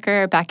Molly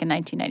Barker back in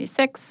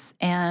 1996,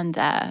 and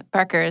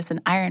Barker is an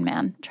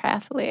Ironman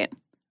triathlete.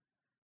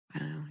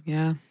 Wow,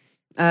 yeah.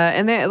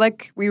 And they,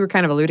 like we were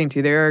kind of alluding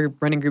to, there are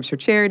running groups for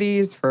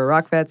charities, for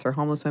rock vets, or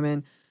homeless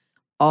women,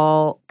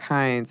 all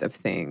kinds of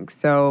things.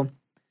 So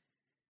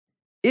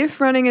if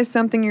running is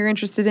something you're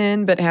interested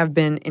in but have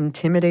been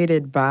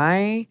intimidated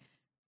by,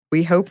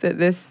 we hope that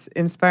this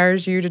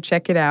inspires you to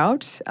check it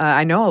out.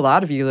 I know a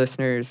lot of you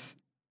listeners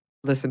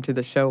listen to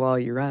the show while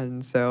you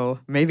run, so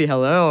maybe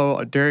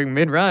hello during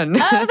mid-run.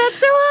 Oh, that's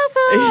so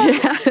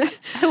awesome. Yeah.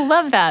 I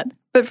love that.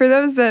 But for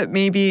those that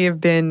maybe have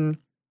been,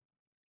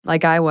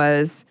 like I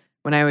was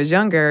when I was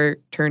younger,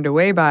 turned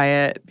away by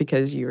it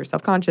because you were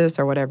self-conscious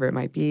or whatever it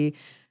might be,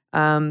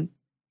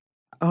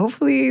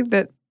 hopefully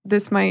that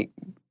this might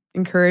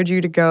encourage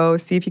you to go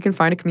see if you can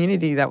find a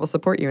community that will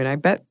support you. And I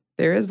bet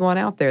there is one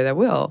out there that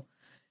will.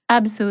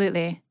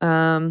 Absolutely.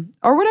 Or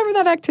whatever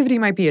that activity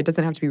might be. It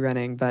doesn't have to be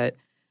running, but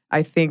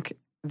I think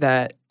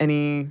that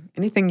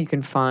anything you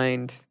can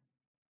find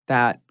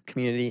that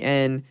community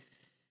in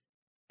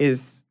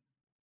is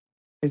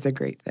a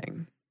great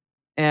thing.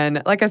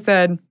 And like I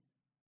said,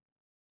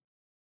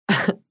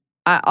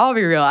 I'll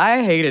be real.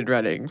 I hated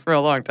running for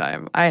a long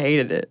time. I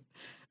hated it.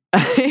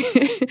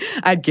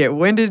 I'd get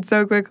winded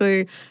so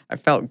quickly. I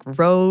felt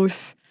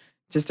gross,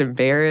 just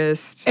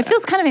embarrassed. It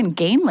feels kind of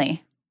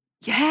ungainly.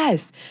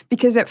 Yes,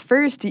 because at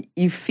first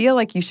you feel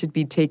like you should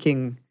be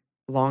taking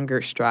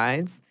longer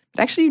strides,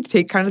 but actually you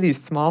take kind of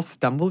these small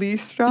stumbly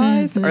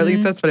strides, or at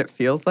least that's what it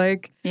feels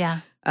like. Yeah.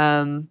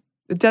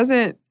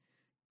 It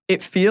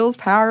feels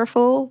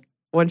powerful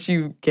once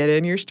you get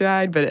in your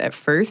stride, but at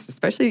first,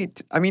 especially,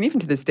 even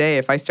to this day,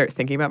 if I start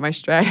thinking about my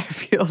stride, I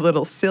feel a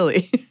little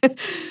silly.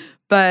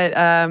 But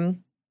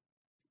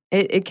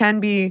it can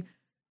be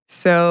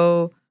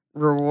so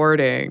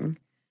rewarding.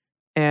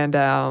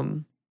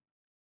 And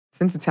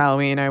since it's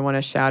Halloween, I want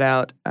to shout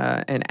out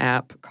an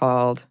app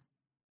called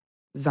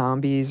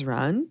Zombies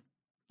Run.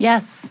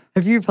 Yes.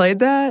 Have you played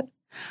that?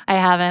 I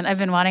haven't. I've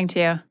been wanting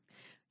to.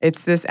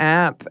 It's this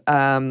app.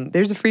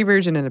 There's a free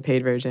version and a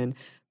paid version,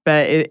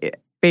 but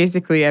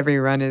basically every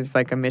run is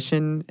like a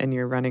mission, and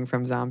you're running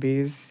from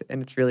zombies,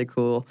 and it's really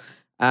cool.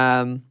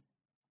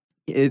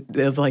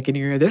 It's like in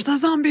your ear, there's a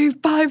zombie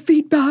 5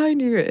 feet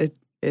behind you.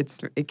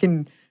 It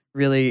can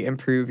really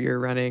improve your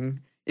running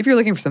if you're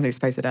looking for something to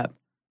spice it up.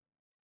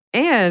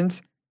 And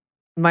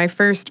my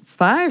first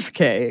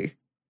 5K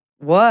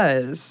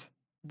was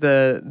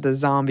the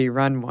zombie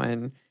run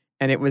one,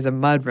 and it was a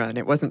mud run.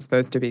 It wasn't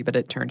supposed to be, but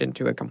it turned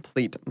into a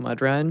complete mud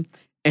run.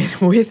 And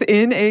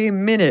within a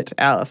minute,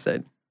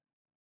 Allison,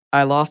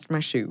 I lost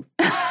my shoe.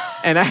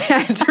 And I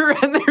had to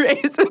run the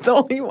race with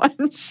only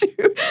one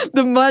shoe.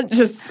 The mud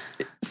just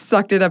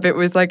sucked it up. It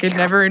was like a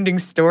never-ending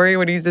story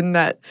when he's in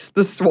the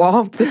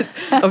swamp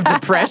of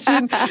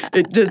depression.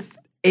 It just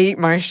ate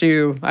my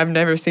shoe. I've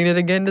never seen it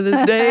again to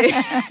this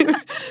day.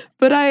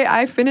 But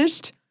I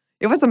finished.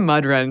 It was a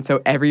mud run,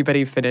 so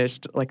everybody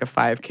finished like a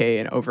 5K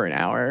in over an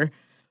hour.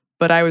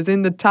 But I was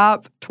in the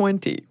top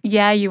 20.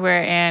 Yeah, you were,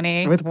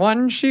 Annie. With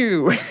one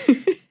shoe.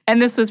 And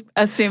this was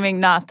assuming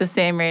not the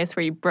same race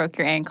where you broke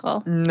your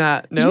ankle.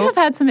 No. You have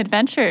had some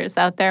adventures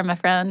out there, my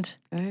friend.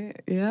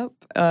 Yep.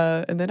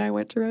 And then I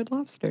went to Red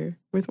Lobster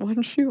with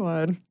one shoe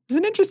on. It was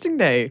an interesting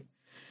day.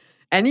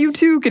 And you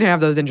too can have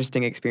those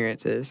interesting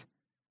experiences,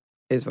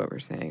 is what we're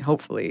saying.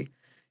 Hopefully,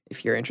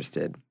 if you're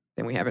interested,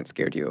 then we haven't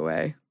scared you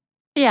away.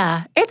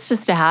 Yeah, it's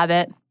just a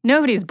habit.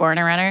 Nobody's born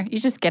a runner. You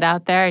just get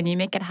out there and you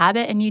make it a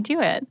habit and you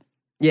do it.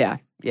 Yeah.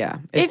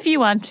 If you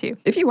want to.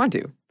 If you want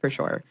to, for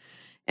sure.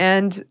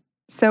 And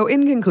so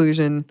in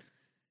conclusion,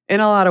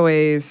 in a lot of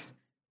ways,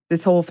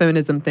 this whole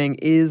feminism thing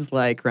is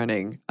like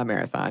running a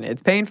marathon.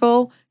 It's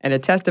painful and a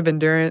test of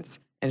endurance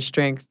and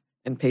strength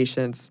and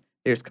patience.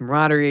 There's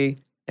camaraderie.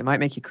 It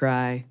might make you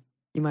cry.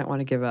 You might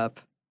want to give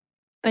up.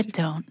 But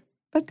don't.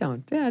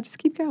 Yeah, just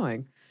keep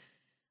going.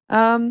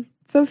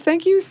 So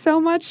thank you so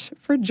much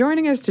for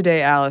joining us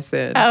today,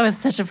 Allison. Oh, it was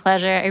such a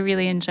pleasure. I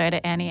really enjoyed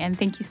it, Annie. And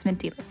thank you,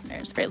 Sminty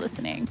listeners, for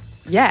listening.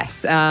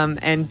 Yes,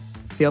 and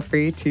feel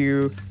free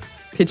to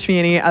pitch me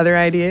any other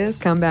ideas.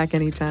 Come back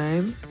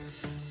anytime.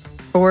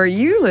 For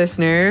you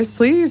listeners,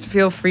 please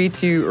feel free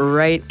to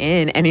write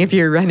in any of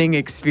your running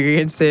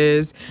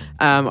experiences.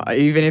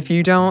 Even if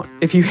you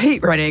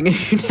hate running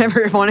and you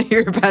never want to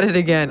hear about it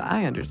again,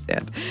 I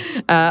understand.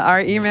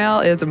 Our email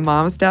is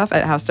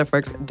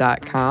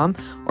momstuff@howstuffworks.com,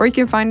 or you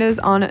can find us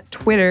on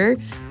Twitter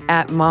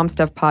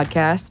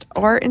 @momstuffpodcast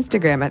or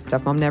Instagram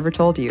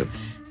 @stuffmomnevertoldyou.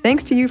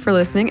 Thanks to you for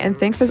listening, and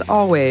thanks as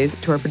always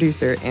to our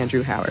producer,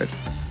 Andrew Howard.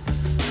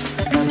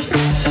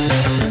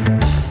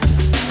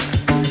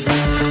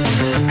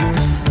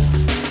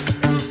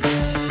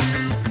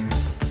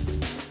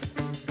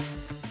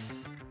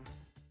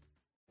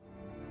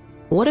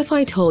 What if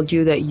I told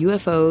you that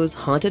UFOs,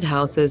 haunted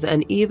houses,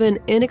 and even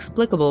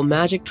inexplicable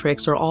magic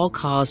tricks are all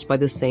caused by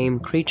the same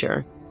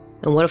creature?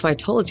 And what if I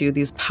told you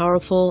these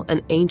powerful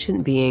and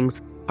ancient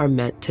beings are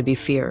meant to be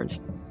feared?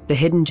 The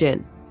Hidden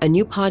Djinn, a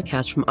new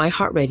podcast from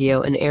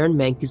iHeartRadio and Aaron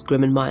Mahnke's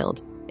Grim and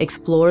Mild,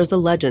 explores the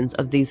legends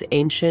of these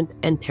ancient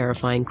and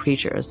terrifying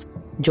creatures.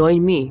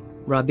 Join me,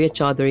 Rabia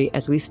Chaudhry,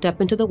 as we step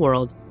into the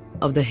world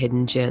of the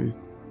Hidden Djinn.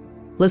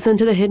 Listen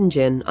to The Hidden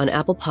Djinn on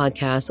Apple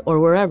Podcasts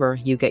or wherever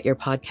you get your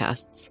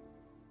podcasts.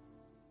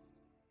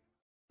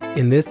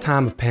 In this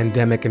time of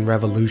pandemic and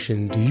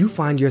revolution, do you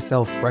find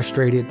yourself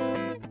frustrated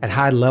at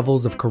high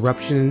levels of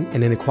corruption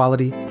and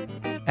inequality,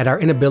 at our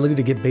inability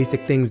to get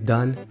basic things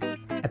done,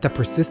 at the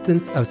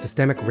persistence of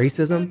systemic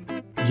racism?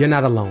 You're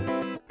not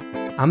alone.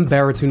 I'm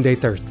Baratunde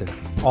Thurston,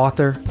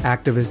 author,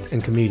 activist,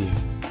 and comedian.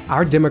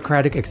 Our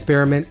democratic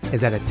experiment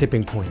is at a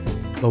tipping point,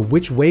 but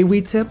which way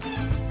we tip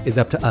is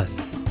up to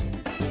us.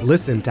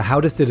 Listen to How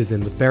to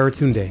Citizen with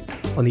Baratunde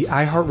on the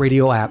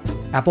iHeartRadio app,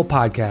 Apple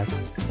Podcasts,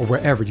 or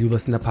wherever you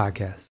listen to podcasts.